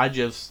know.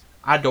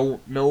 I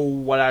don't know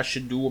what I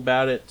should do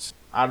about it.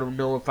 I don't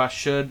know if I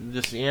should.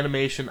 Just the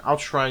animation, I'll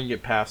try and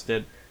get past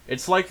it.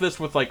 It's like this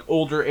with like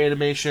older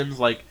animations.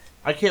 Like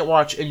I can't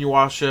watch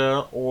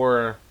Inuyasha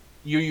or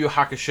Yu Yu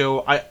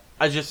Hakusho.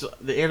 I just,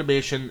 the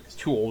animation is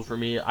too old for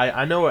me.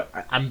 I know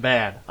I'm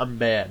bad.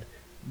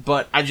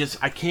 But I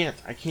can't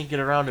get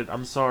around it.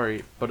 I'm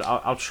sorry, but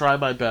I'll try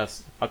my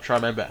best.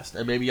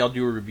 And maybe I'll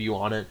do a review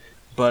on it.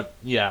 But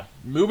yeah,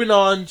 moving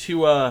on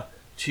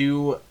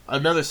to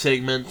another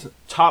segment,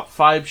 top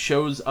 5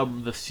 shows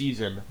of the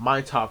season.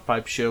 My top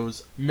 5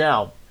 shows.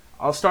 Now,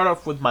 I'll start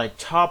off with my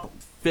top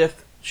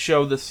 5th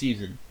show this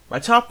season. My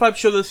top 5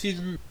 show this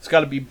season, it's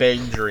got to be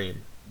Bang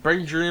Dream.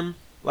 Bang Dream,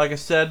 like I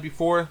said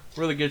before,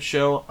 really good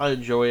show. I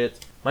enjoy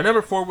it. My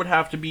number 4 would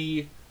have to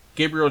be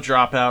Gabriel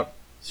Dropout.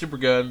 Super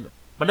good.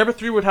 My number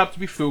 3 would have to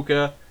be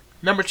Fuuka.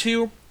 Number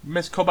 2,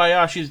 Miss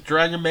Kobayashi's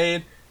Dragon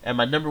Maid. And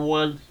my number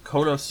 1,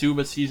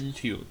 Konosuba Season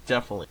 2.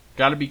 Definitely.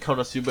 Gotta be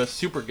Konosuba.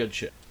 Super good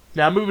shit.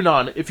 Now, moving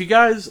on. If you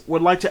guys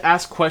would like to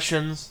ask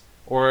questions,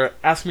 or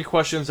ask me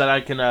questions that I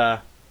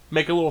can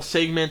make a little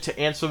segment to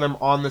answer them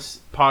on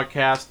this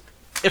podcast,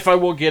 if I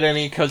will get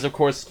any, because, of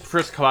course,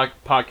 first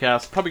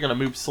podcast, probably gonna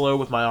move slow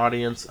with my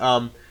audience.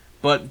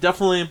 But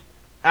definitely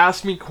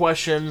ask me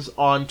questions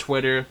on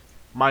Twitter.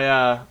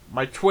 My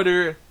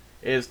Twitter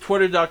is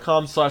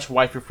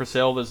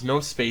twitter.com/waifuforsale. There's no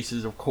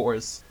spaces, of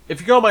course.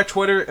 If you go on my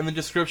Twitter, in the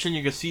description,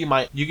 you can see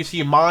my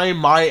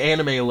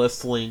anime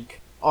list link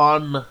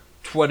on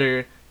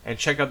Twitter, and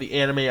check out the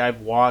anime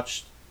I've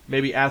watched.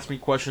 Maybe ask me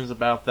questions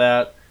about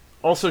that.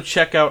 Also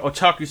check out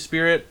Otaku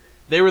Spirit.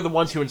 They were the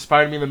ones who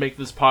inspired me to make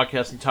this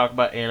podcast and talk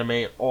about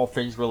anime, all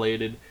things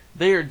related.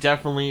 They are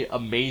definitely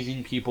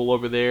amazing people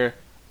over there.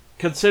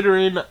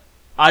 Considering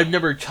I've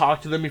never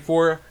talked to them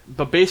before,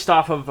 but based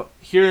off of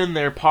hearing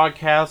the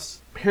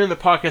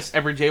podcast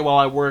every day while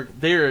I work,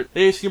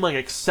 they seem like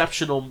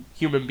exceptional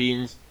human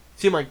beings.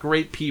 Seem like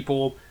great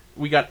people.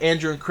 We got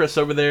Andrew and Chris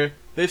over there.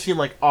 They seem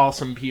like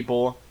awesome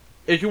people.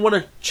 If you want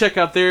to check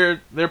out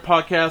their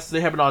podcast,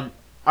 they have it on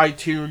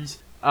iTunes.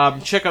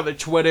 Check out their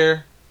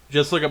Twitter.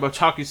 Just look up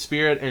Otaku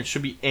Spirit, and it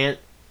should be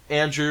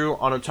Andrew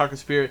on Otaku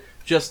Spirit.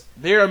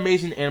 They're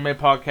amazing anime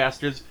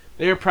podcasters.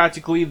 They are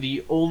practically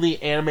the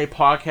only anime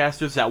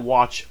podcasters that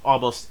watch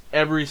almost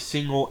every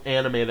single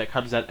anime that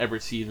comes out every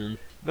season.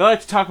 They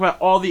like to talk about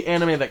all the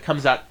anime that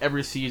comes out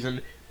every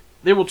season.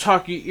 They will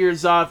talk your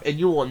ears off, and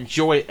you will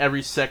enjoy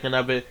every second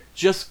of it.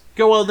 Just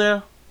go on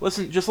there,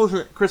 listen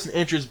to Chris and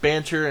Andrew's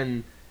banter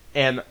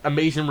and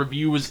amazing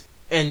reviews.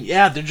 And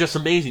yeah, they're just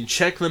amazing.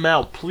 Check them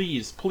out,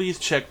 please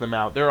check them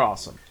out. They're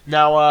awesome.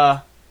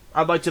 Now,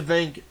 I'd like to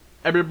thank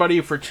everybody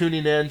for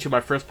tuning in to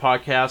my first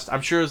podcast.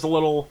 I'm sure it's a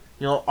little,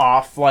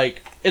 off.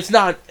 Like,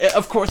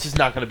 of course it's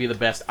not going to be the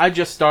best. I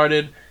just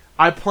started.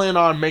 I plan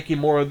on making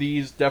more of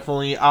these,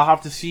 definitely. I'll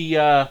have to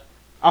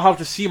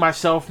see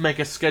myself make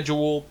a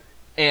schedule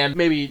and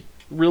maybe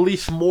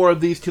release more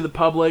of these to the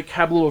public.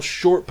 Have a little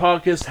short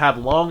podcast, have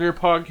longer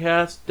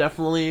podcasts,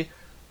 definitely.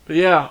 But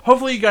yeah,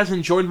 hopefully you guys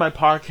enjoyed my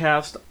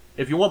podcast.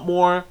 If you want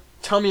more,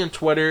 tell me on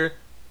Twitter.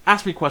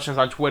 Ask me questions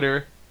on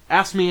Twitter.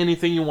 Ask me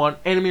anything you want.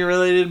 Anime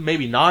related,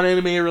 maybe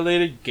non-anime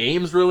related,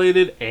 games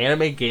related,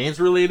 anime games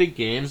related,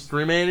 games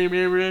from anime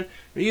related.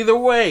 Either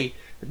way,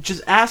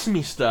 just ask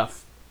me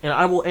stuff, and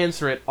I will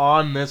answer it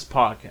on this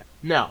podcast.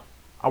 Now,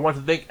 I want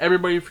to thank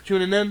everybody for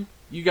tuning in.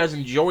 You guys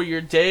enjoy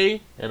your day,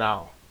 and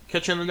I'll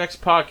catch you on the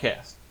next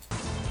podcast.